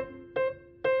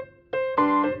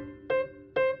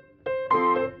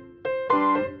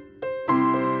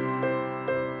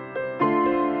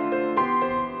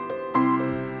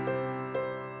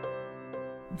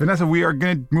 Vanessa, we are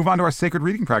going to move on to our sacred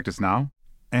reading practice now.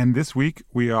 And this week,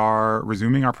 we are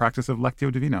resuming our practice of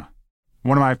Lectio Divina.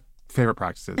 One of my favorite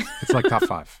practices. It's like top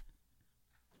 5.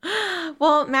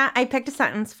 Well, Matt, I picked a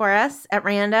sentence for us at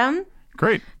random.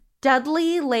 Great.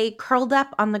 Dudley lay curled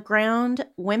up on the ground,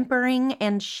 whimpering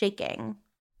and shaking.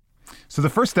 So the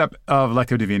first step of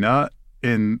Lectio Divina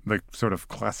in the sort of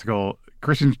classical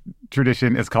Christian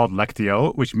tradition is called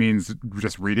Lectio, which means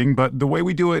just reading. But the way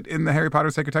we do it in the Harry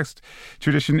Potter sacred text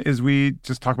tradition is we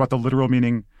just talk about the literal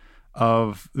meaning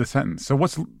of the sentence. So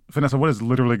Vanessa, what is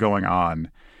literally going on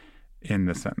in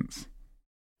the sentence?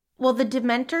 Well, the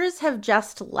Dementors have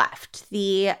just left.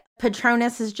 The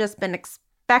Patronus has just been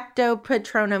expecto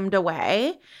patronumed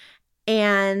away.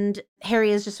 And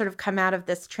Harry has just sort of come out of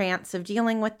this trance of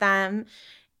dealing with them.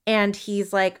 And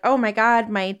he's like, oh my God,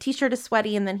 my t-shirt is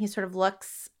sweaty. And then he sort of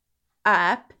looks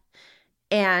up,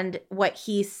 and what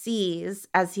he sees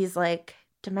as he's like,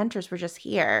 Dementors were just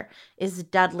here, is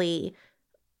Dudley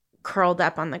curled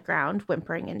up on the ground,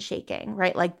 whimpering and shaking,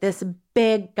 right? Like this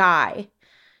big guy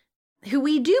who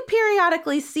we do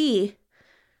periodically see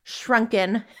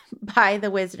shrunken by the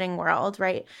wizarding world,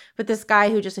 right? But this guy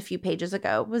who just a few pages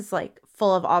ago was like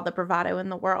full of all the bravado in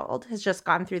the world has just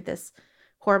gone through this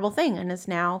horrible thing and is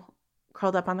now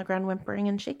curled up on the ground, whimpering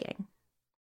and shaking.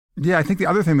 Yeah, I think the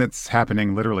other thing that's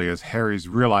happening literally is Harry's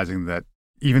realizing that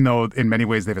even though in many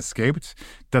ways they've escaped,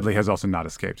 Dudley has also not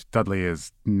escaped. Dudley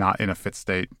is not in a fit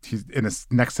state. He's in this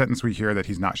next sentence we hear that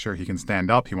he's not sure he can stand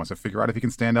up. He wants to figure out if he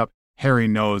can stand up. Harry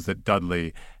knows that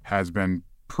Dudley has been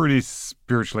pretty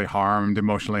spiritually harmed,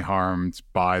 emotionally harmed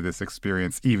by this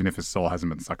experience, even if his soul hasn't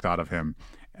been sucked out of him.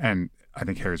 And I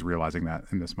think Harry's realizing that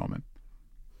in this moment.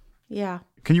 Yeah.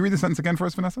 Can you read the sentence again for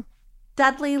us, Vanessa?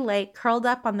 Dudley lay curled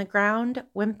up on the ground,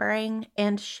 whimpering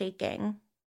and shaking.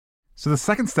 So the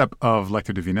second step of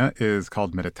Lectio Divina is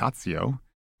called meditatio.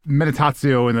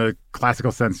 Meditatio in the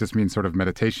classical sense just means sort of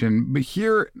meditation. But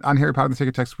here on Harry Potter and the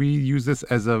Sacred Text, we use this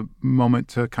as a moment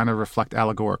to kind of reflect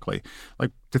allegorically,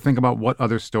 like to think about what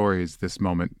other stories this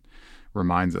moment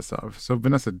reminds us of. So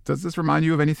Vanessa, does this remind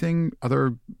you of anything,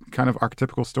 other kind of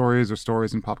archetypical stories or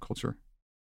stories in pop culture?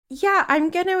 Yeah,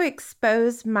 I'm going to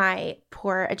expose my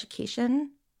poor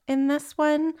education in this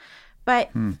one, but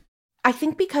I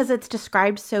think because it's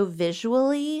described so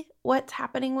visually what's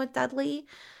happening with Dudley,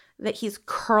 that he's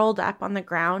curled up on the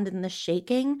ground in the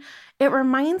shaking, it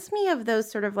reminds me of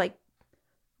those sort of like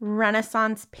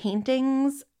Renaissance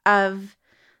paintings of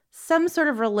some sort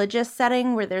of religious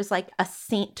setting where there's like a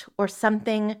saint or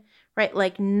something, right?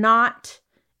 Like not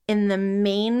in the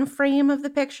main frame of the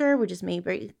picture, which is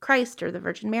maybe Christ or the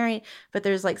Virgin Mary, but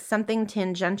there's like something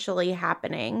tangentially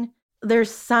happening.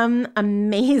 There's some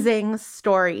amazing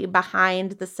story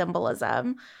behind the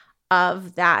symbolism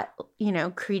of that, you know,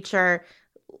 creature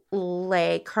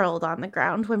lay curled on the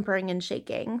ground, whimpering and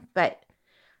shaking, but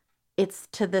it's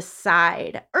to the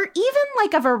side, or even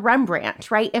like of a Rembrandt,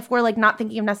 right? If we're like not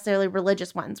thinking of necessarily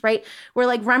religious ones, right? Where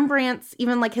like Rembrandt's,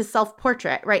 even like his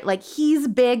self-portrait, right? Like he's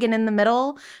big and in the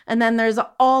middle, and then there's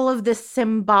all of this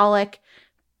symbolic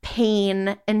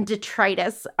pain and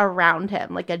detritus around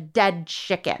him, like a dead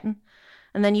chicken.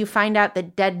 And then you find out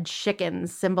that dead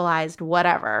chickens symbolized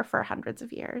whatever for hundreds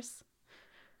of years.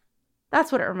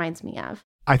 That's what it reminds me of.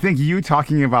 I think you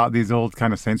talking about these old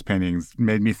kind of saints paintings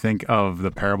made me think of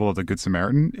the parable of the Good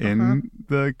Samaritan in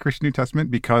the Christian New Testament,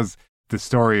 because the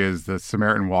story is the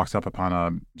Samaritan walks up upon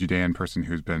a Judean person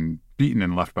who's been beaten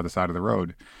and left by the side of the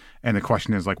road. And the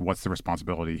question is like, what's the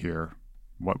responsibility here?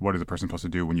 What is a person supposed to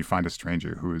do when you find a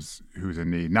stranger who's in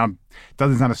need? Now,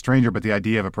 Dudley's not a stranger, but the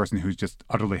idea of a person who's just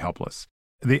utterly helpless.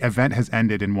 The event has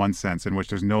ended in one sense, in which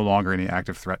there's no longer any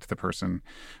active threat to the person,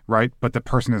 right? But the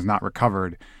person is not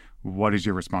recovered. What is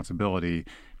your responsibility?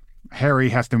 Harry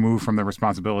has to move from the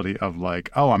responsibility of like,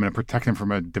 oh, I'm going to protect him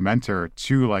from a Dementor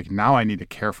to like, now I need to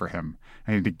care for him.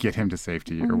 I need to get him to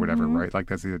safety or whatever, right? Like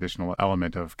that's the additional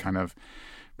element of kind of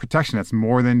protection. It's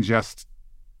more than just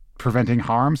preventing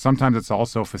harm. Sometimes it's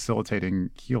also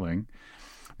facilitating healing.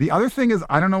 The other thing is,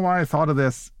 I don't know why I thought of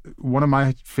this. One of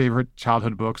my favorite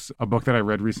childhood books, a book that I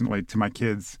read recently to my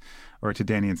kids, or to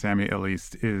Danny and Sammy at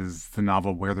least, is the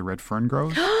novel Where the Red Fern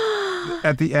Grows.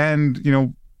 At the end, you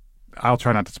know, I'll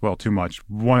try not to spoil too much.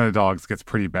 One of the dogs gets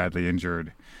pretty badly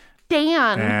injured.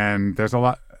 Dan. And there's a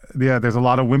lot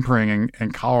of whimpering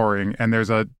and cowering. And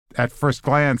there's at first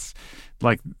glance,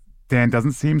 like Dan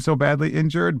doesn't seem so badly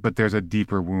injured, but there's a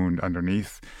deeper wound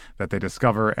underneath that they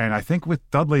discover. And I think with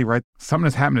Dudley, right, something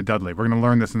has happened to Dudley. We're going to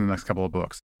learn this in the next couple of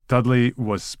books. Dudley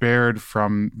was spared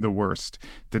from the worst,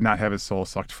 did not have his soul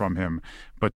sucked from him.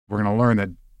 But we're going to learn that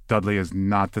Dudley is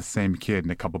not the same kid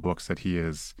in a couple books that he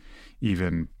is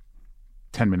even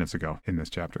 10 minutes ago in this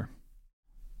chapter.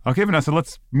 Okay, Vanessa,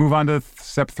 let's move on to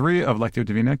step 3 of Lectio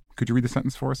Divina. Could you read the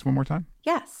sentence for us one more time?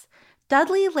 Yes.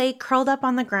 Dudley lay curled up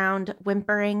on the ground,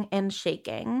 whimpering and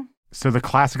shaking. So the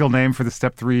classical name for the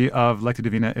step 3 of Lectio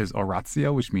Divina is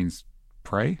oratio, which means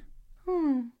pray.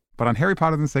 But on Harry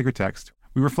Potter and the Sacred Text,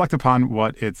 we reflect upon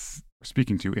what it's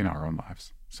speaking to in our own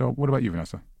lives. So what about you,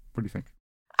 Vanessa? What do you think?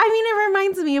 I mean, it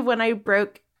reminds me of when I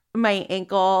broke my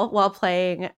ankle while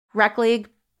playing rec league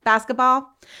basketball.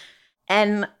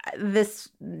 And this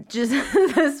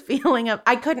feeling of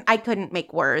I couldn't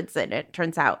make words, and it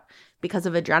turns out because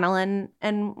of adrenaline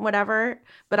and whatever.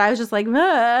 But I was just like,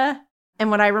 ugh.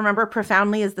 And what I remember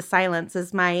profoundly is the silence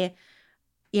as my,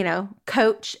 you know,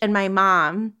 coach and my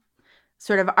mom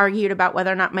sort of argued about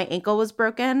whether or not my ankle was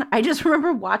broken. I just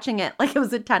remember watching it like it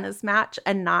was a tennis match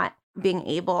and not being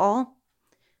able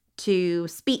to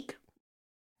speak.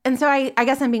 And so I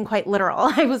guess I'm being quite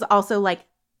literal. I was also like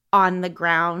on the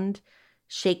ground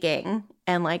shaking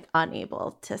and like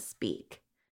unable to speak.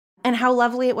 And how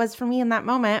lovely it was for me in that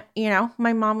moment. You know,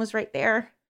 my mom was right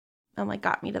there and like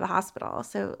got me to the hospital.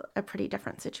 So a pretty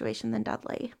different situation than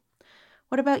Dudley.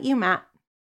 What about you, Matt?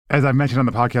 As I've mentioned on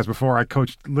the podcast before, I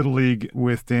coached Little League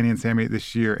with Danny and Sammy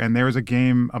this year. And there was a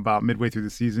game about midway through the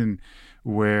season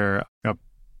where a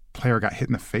player got hit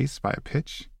in the face by a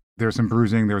pitch. There was some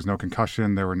bruising. There was no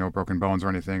concussion. There were no broken bones or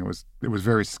anything. It was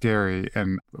very scary,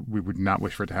 and we would not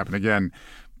wish for it to happen again.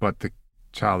 But the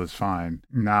child is fine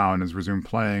now and has resumed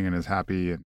playing and is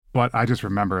happy. But I just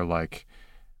remember, like,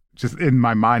 just in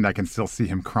my mind, I can still see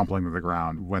him crumpling to the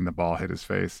ground when the ball hit his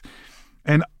face.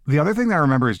 And the other thing that I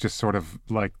remember is just sort of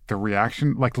like the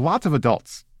reaction, like lots of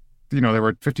adults. You know, there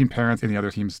were 15 parents in the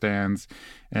other team's stands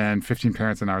and 15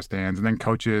 parents in our stands, and then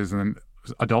coaches and then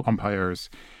adult umpires.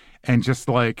 And just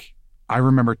like, I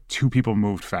remember 2 people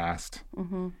moved fast,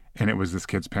 and it was this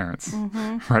kid's parents,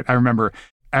 right? I remember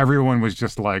everyone was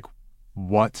just like,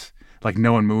 what? Like,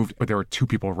 no one moved, but there were 2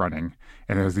 people running,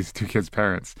 and it was these 2 kids'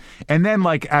 parents. And then,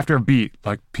 like, after a beat,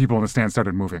 like, people in the stand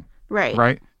started moving.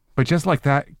 Right? But just like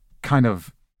that kind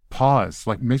of pause,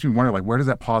 like, makes me wonder, like, where does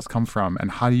that pause come from?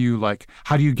 And how do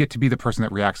you get to be the person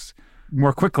that reacts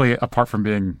more quickly, apart from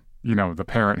being, you know, the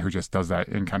parent who just does that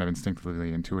in kind of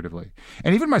instinctively, intuitively?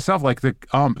 And even myself, like, the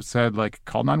ump said, like,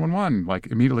 call 911, like,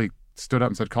 immediately stood up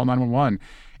and said, call 911.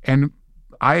 And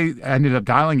I ended up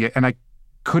dialing it, and I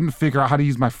couldn't figure out how to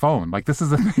use my phone. Like, this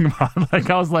is the thing about, like,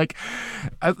 I was like,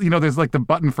 you know, there's like the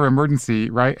button for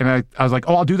emergency, right? And I was like,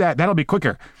 oh, I'll do that. That'll be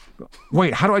quicker.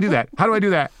 Wait, how do I do that? I don't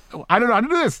know how to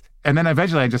do this. And then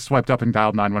eventually I just swiped up and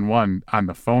dialed 911 on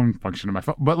the phone function of my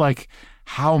phone. But like,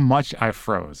 how much I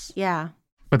froze. Yeah.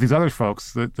 But these other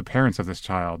folks, the parents of this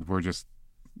child, were just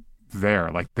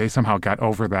there. Like, they somehow got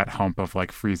over that hump of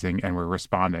like freezing and were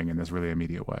responding in this really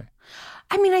immediate way.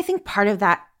 I mean, I think part of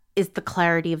that is the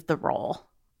clarity of the role,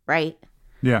 right?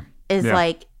 Yeah. Is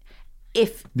like,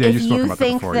 if you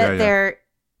think that there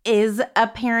is a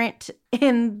parent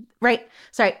in, right?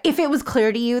 Sorry, if it was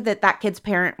clear to you that that kid's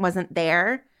parent wasn't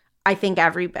there, I think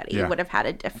everybody would have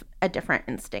had a different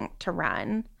instinct to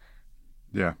run.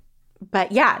 Yeah.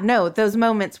 But yeah, no, those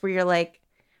moments where you're like,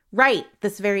 right,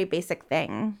 this very basic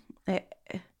thing,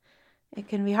 it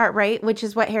can be hard, right? Which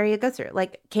is what Harry goes through.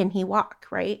 Like, can he walk,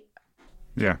 right?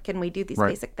 Yeah. Can we do these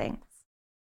basic things?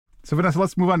 So, Vanessa,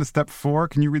 let's move on to step 4.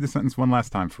 Can you read the sentence one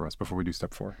last time for us before we do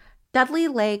step 4? Dudley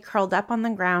lay curled up on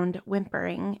the ground,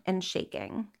 whimpering and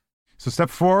shaking. So step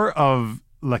 4 of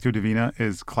Lectio Divina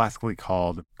is classically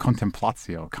called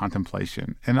contemplatio,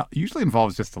 contemplation. And it usually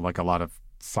involves just like a lot of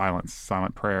silence,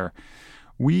 silent prayer.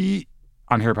 We,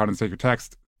 on Harry Potter and Sacred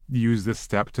Text, use this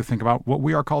step to think about what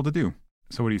we are called to do.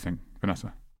 So what do you think,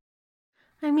 Vanessa?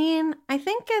 I mean, I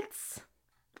think it's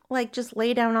like just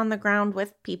lay down on the ground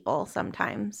with people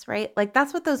sometimes, right? Like,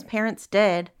 that's what those parents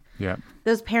did. Yeah.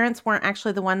 Those parents weren't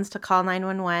actually the ones to call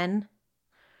 911,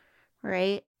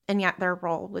 right? And yet their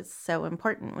role was so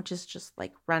important, which is just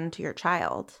like run to your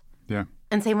child. Yeah.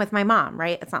 And same with my mom,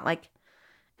 right? It's not like,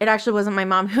 it actually wasn't my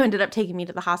mom who ended up taking me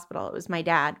to the hospital. It was my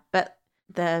dad. But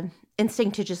the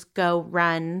instinct to just go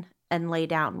run and lay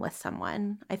down with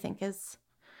someone, I think, is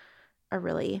a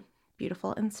really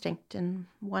beautiful instinct, and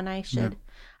one I should.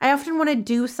 Yeah. I often want to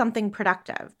do something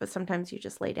productive, but sometimes you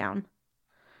just lay down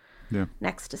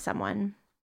next to someone.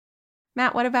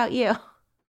 Matt, what about you?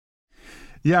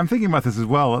 Yeah, I'm thinking about this as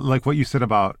well. Like what you said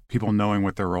about people knowing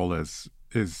what their role is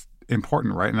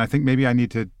important, right? And I think maybe I need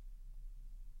to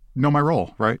know my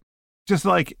role, right? Just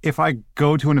like if I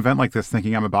go to an event like this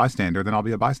thinking I'm a bystander, then I'll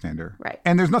be a bystander. Right.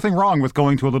 And there's nothing wrong with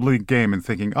going to a Little League game and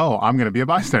thinking, oh, I'm going to be a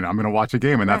bystander. I'm going to watch a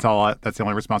game, and that's that's the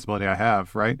only responsibility I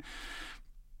have, right?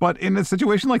 But in a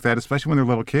situation like that, especially when they're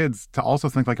little kids, to also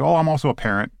think like, oh, I'm also a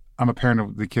parent. I'm a parent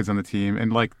of the kids on the team.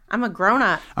 And like, I'm a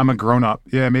grown-up.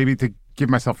 Yeah, maybe to give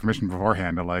myself permission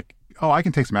beforehand to like, oh, I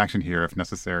can take some action here if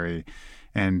necessary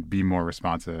and be more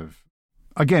responsive.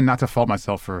 Again, not to fault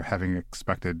myself for having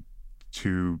expected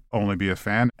to only be a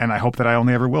fan, and I hope that I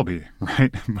only ever will be,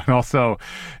 right? But also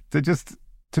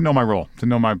to know my role, to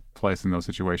know my place in those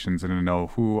situations, and to know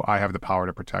who I have the power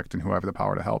to protect and who I have the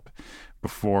power to help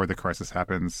before the crisis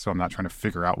happens, so I'm not trying to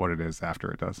figure out what it is after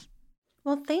it does.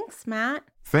 Well, thanks, Matt.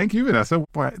 Thank you, Vanessa.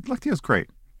 Boy, Lectio's great.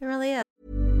 It really is.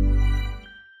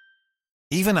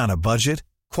 Even on a budget,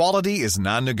 quality is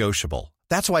non-negotiable.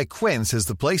 That's why Quince is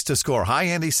the place to score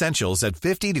high-end essentials at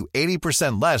 50 to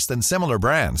 80% less than similar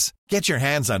brands. Get your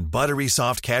hands on buttery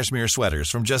soft cashmere sweaters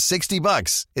from just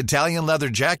 $60, Italian leather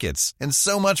jackets, and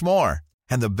so much more.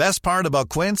 And the best part about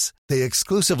Quince, they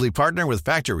exclusively partner with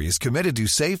factories committed to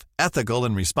safe, ethical,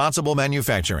 and responsible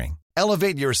manufacturing.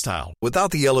 Elevate your style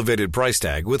without the elevated price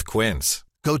tag with Quince.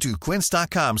 Go to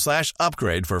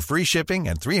quince.com/upgrade for free shipping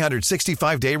and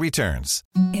 365-day returns.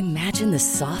 Imagine the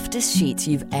softest sheets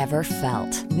you've ever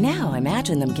felt. Now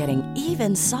imagine them getting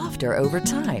even softer over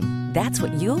time. That's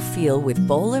what you'll feel with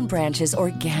Boll & Branch's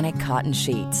organic cotton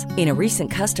sheets. In a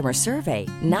recent customer survey,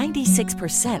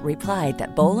 96% replied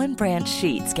that Boll & Branch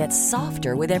sheets get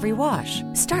softer with every wash.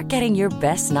 Start getting your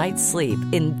best night's sleep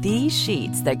in these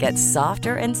sheets that get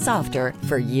softer and softer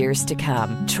for years to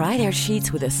come. Try their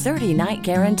sheets with a 30-night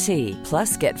guarantee.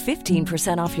 Plus, get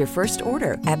 15% off your first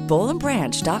order at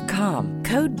bollandbranch.com.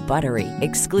 Code BUTTERY.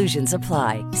 Exclusions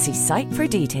apply. See site for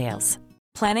details.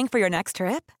 Planning for your next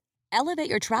trip? Elevate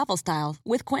your travel style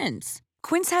with Quince.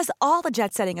 Quince has all the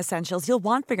jet-setting essentials you'll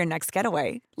want for your next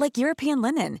getaway, like European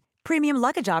linen, premium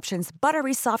luggage options,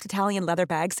 buttery soft Italian leather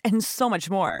bags, and so much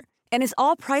more. And is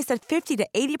all priced at 50 to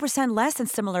 80% less than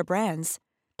similar brands.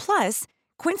 Plus,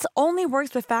 Quince only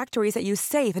works with factories that use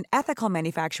safe and ethical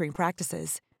manufacturing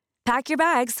practices. Pack your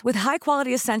bags with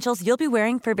high-quality essentials you'll be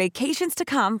wearing for vacations to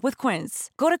come with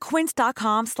Quince. Go to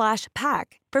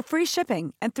quince.com/pack for free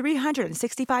shipping and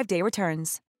 365-day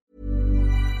returns.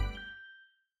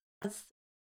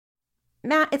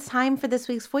 Matt, it's time for this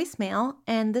week's voicemail,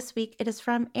 and this week it is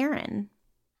from Erin.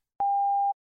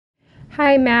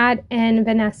 Hi, Matt and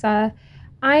Vanessa.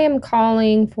 I am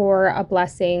calling for a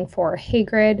blessing for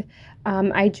Hagrid.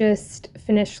 I just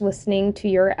finished listening to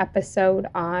your episode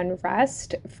on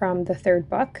rest from the third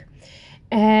book.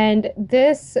 And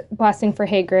this blessing for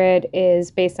Hagrid is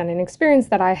based on an experience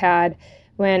that I had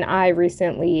when I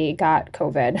recently got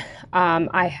COVID.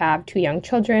 I have 2 young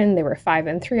children. They were 5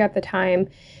 and 3 at the time.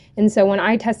 And so when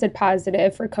I tested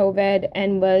positive for COVID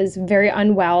and was very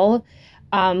unwell,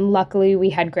 luckily we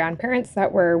had grandparents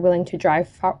that were willing to drive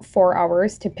 4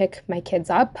 hours to pick my kids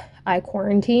up. I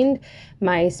quarantined.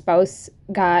 My spouse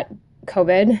got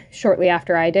COVID shortly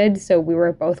after I did, so we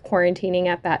were both quarantining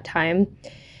at that time.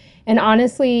 And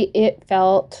honestly, it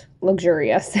felt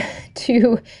luxurious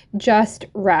to just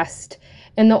rest.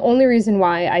 And the only reason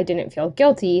why I didn't feel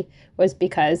guilty was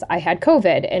because I had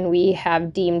COVID, and we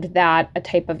have deemed that a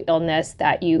type of illness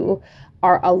that you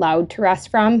are allowed to rest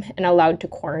from and allowed to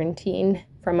quarantine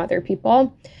from other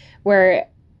people, where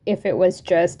if it was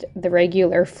just the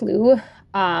regular flu,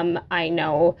 I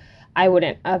know I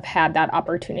wouldn't have had that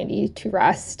opportunity to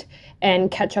rest and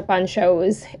catch up on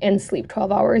shows and sleep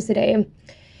 12 hours a day.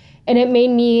 And it made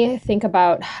me think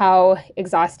about how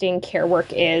exhausting care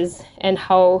work is and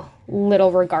how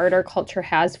little regard our culture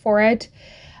has for it.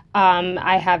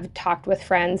 I have talked with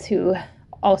friends who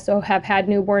also have had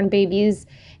newborn babies,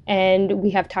 and we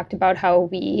have talked about how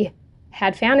we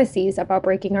had fantasies about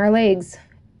breaking our legs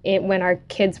when our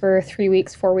kids were 3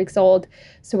 weeks, 4 weeks old,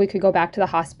 so we could go back to the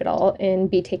hospital and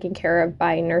be taken care of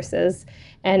by nurses.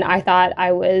 And I thought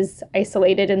I was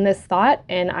isolated in this thought.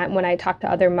 And when I talked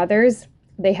to other mothers,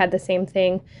 they had the same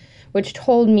thing, which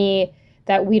told me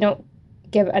that we don't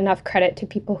give enough credit to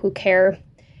people who care.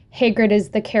 Hagrid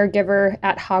is the caregiver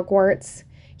at Hogwarts.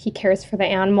 He cares for the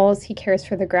animals, he cares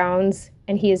for the grounds,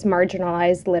 and he is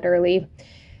marginalized, literally.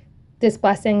 This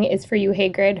blessing is for you,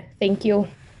 Hagrid. Thank you.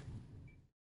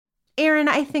 Erin,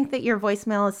 I think that your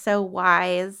voicemail is so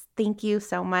wise. Thank you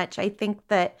so much. I think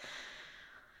that,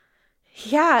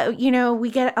 we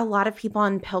get a lot of people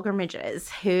on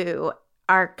pilgrimages who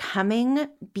are coming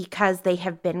because they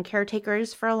have been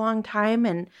caretakers for a long time,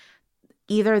 and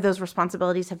either those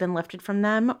responsibilities have been lifted from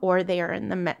them or they are in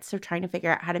the midst of trying to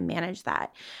figure out how to manage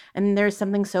that. And there's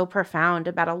something so profound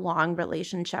about a long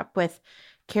relationship with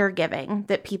caregiving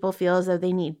that people feel as though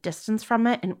they need distance from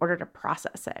it in order to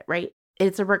process it, right?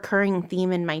 It's a recurring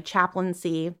theme in my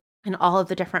chaplaincy and all of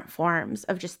the different forms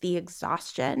of just the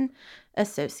exhaustion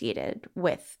associated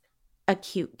with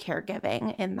acute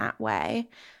caregiving in that way.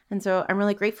 And so I'm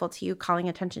really grateful to you calling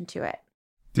attention to it.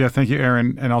 Yeah, thank you,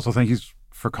 Erin. And also thank you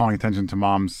for calling attention to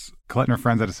moms. Colette and her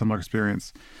friends had a similar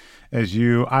experience as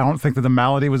you. I don't think that the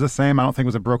malady was the same. I don't think it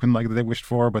was a broken leg that they wished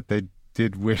for, but they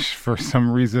did wish for some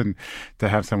reason to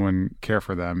have someone care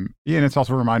for them. Yeah, and it's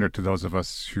also a reminder to those of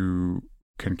us who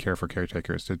can care for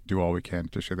caretakers to do all we can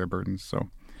to share their burdens. So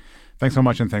thanks so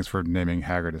much, and thanks for naming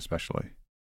Hagrid especially.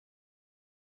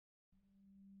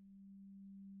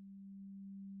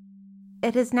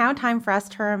 It is now time for us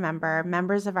to remember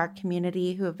members of our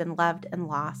community who have been loved and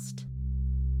lost.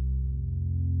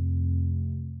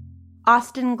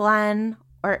 Austin Glenn,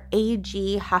 or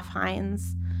A.G.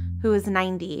 Huffhines, who is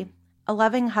 90, a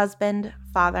loving husband,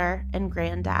 father, and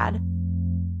granddad.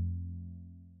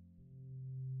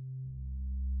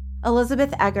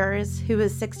 Elizabeth Eggers, who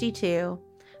is 62,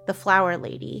 the flower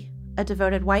lady, a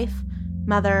devoted wife,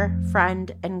 mother,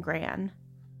 friend, and gran.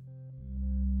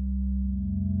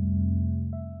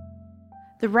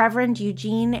 The Reverend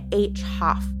Eugene H.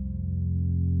 Hoff,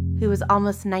 who was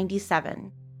almost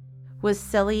 97, was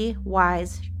silly,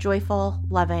 wise, joyful,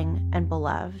 loving, and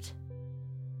beloved.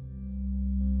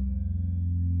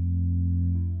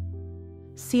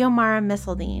 Xiomara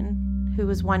Missildine, who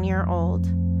was 1 year old,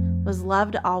 was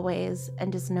loved always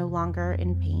and is no longer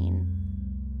in pain.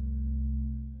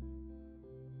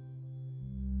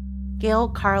 Gail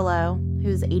Carlo,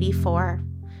 who's 84,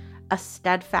 a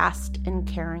steadfast and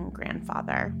caring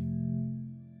grandfather.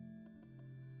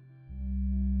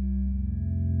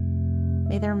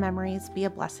 May their memories be a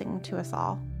blessing to us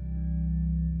all.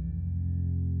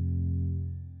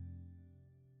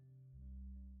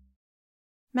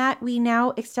 Matt, we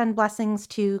now extend blessings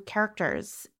to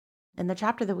characters in the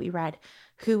chapter that we read.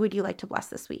 Who would you like to bless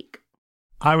this week?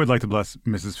 I would like to bless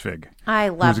Mrs. Fig. I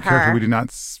love who's a her. character we do not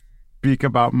speak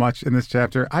about much in this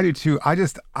chapter. I do too.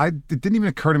 It didn't even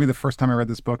occur to me the first time I read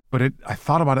this book, but I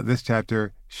thought about it this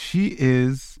chapter. She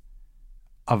is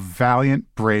a valiant,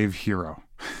 brave hero.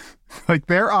 Like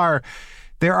there are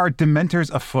Dementors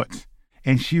afoot,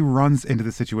 and she runs into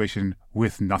the situation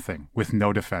with nothing, with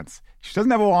no defense. She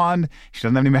doesn't have a wand. She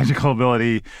doesn't have any magical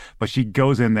ability, but she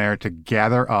goes in there to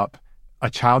gather up a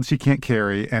child she can't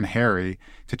carry and Harry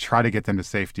to try to get them to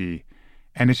safety.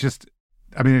 And it's just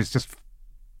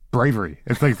bravery.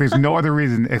 It's like there's no other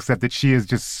reason except that she is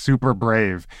just super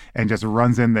brave and just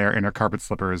runs in there in her carpet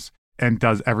slippers and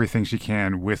does everything she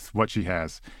can with what she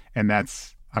has. And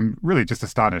I'm really just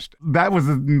astonished. That was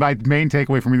my main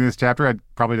takeaway from reading this chapter.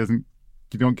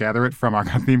 You don't gather it from our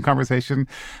theme conversation.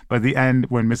 But at the end,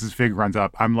 when Mrs. Fig runs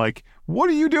up, I'm like, what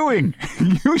are you doing?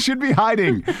 You should be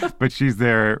hiding. But she's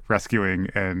there rescuing,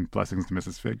 and blessings to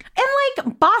Mrs. Fig. And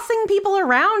like bossing people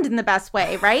around in the best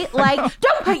way, right? Like,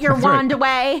 don't put your wand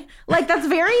away. Like, that's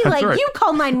very right. You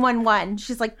call 911.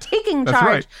 She's like taking charge.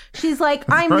 Right. She's like,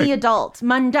 I'm the adult.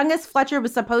 Mundungus Fletcher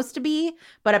was supposed to be,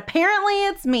 but apparently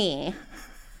it's me.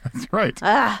 That's right.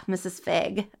 Mrs.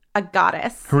 Fig, a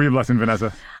goddess. Who are you blessing,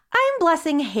 Vanessa? I'm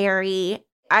blessing Harry.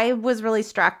 I was really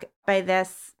struck by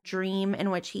this dream in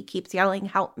which he keeps yelling,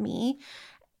 help me.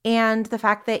 And the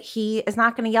fact that he is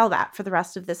not going to yell that for the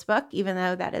rest of this book, even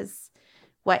though that is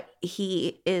what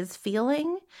he is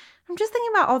feeling. I'm just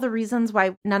thinking about all the reasons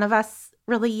why none of us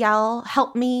really yell,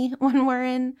 help me, when we're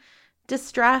in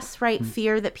distress, right?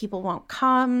 Fear that people won't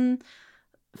come,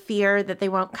 fear that they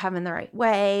won't come in the right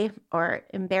way, or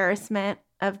embarrassment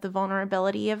of the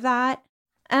vulnerability of that.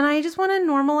 And I just want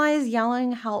to normalize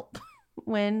yelling help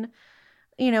when,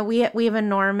 we have a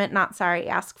norm at Not Sorry,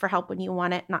 ask for help when you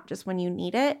want it, not just when you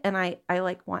need it. And I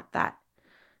want that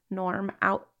norm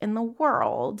out in the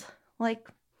world. Like,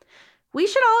 we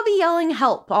should all be yelling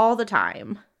help all the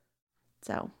time.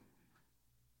 So,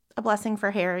 a blessing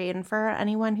for Harry and for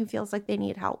anyone who feels like they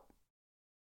need help.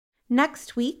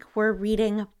 Next week, we're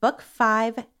reading Book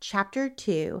 5, Chapter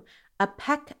 2, A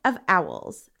Peck of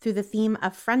Owls, through the theme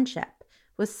of friendship,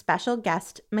 with special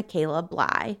guest Michaela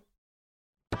Bly.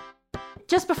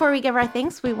 Just before we give our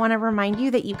thanks, we want to remind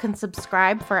you that you can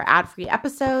subscribe for ad-free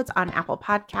episodes on Apple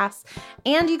Podcasts,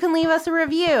 and you can leave us a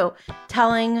review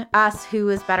telling us who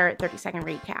is better at 30-second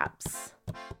recaps.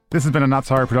 This has been a Not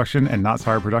Sorry production, and Not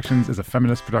Sorry Productions is a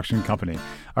feminist production company.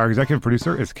 Our executive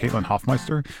producer is Caitlin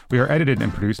Hoffmeister. We are edited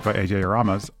and produced by AJ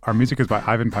Aramas. Our music is by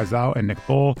Ivan Paisau and Nick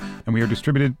Bull, and we are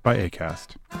distributed by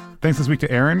Acast. Thanks this week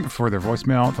to Aaron for their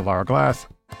voicemail, to Laura Glass,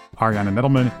 Ariana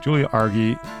Nettleman, Julia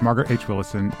Argy, Margaret H.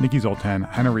 Willison, Nikki Zoltan,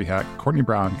 Hannah Rehak, Courtney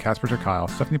Brown, Casper Kyle,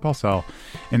 Stephanie Paulsell,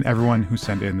 and everyone who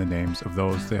sent in the names of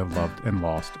those they have loved and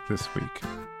lost this week.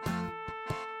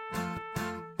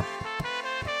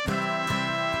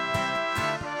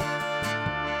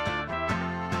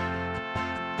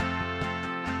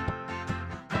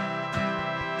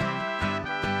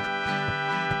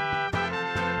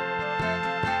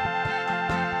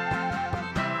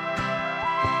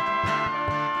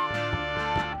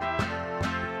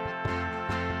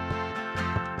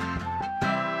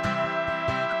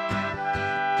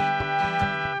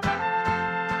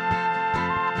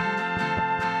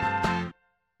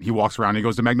 He walks around and he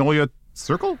goes to Magnolia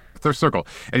Circle? There's Circle.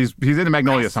 And he's into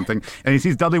Magnolia something. And he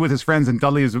sees Dudley with his friends, and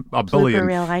Dudley is a bully.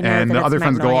 Real, I know and that the other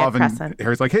friends go Magnolia off, and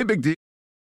Harry's like, hey, big D.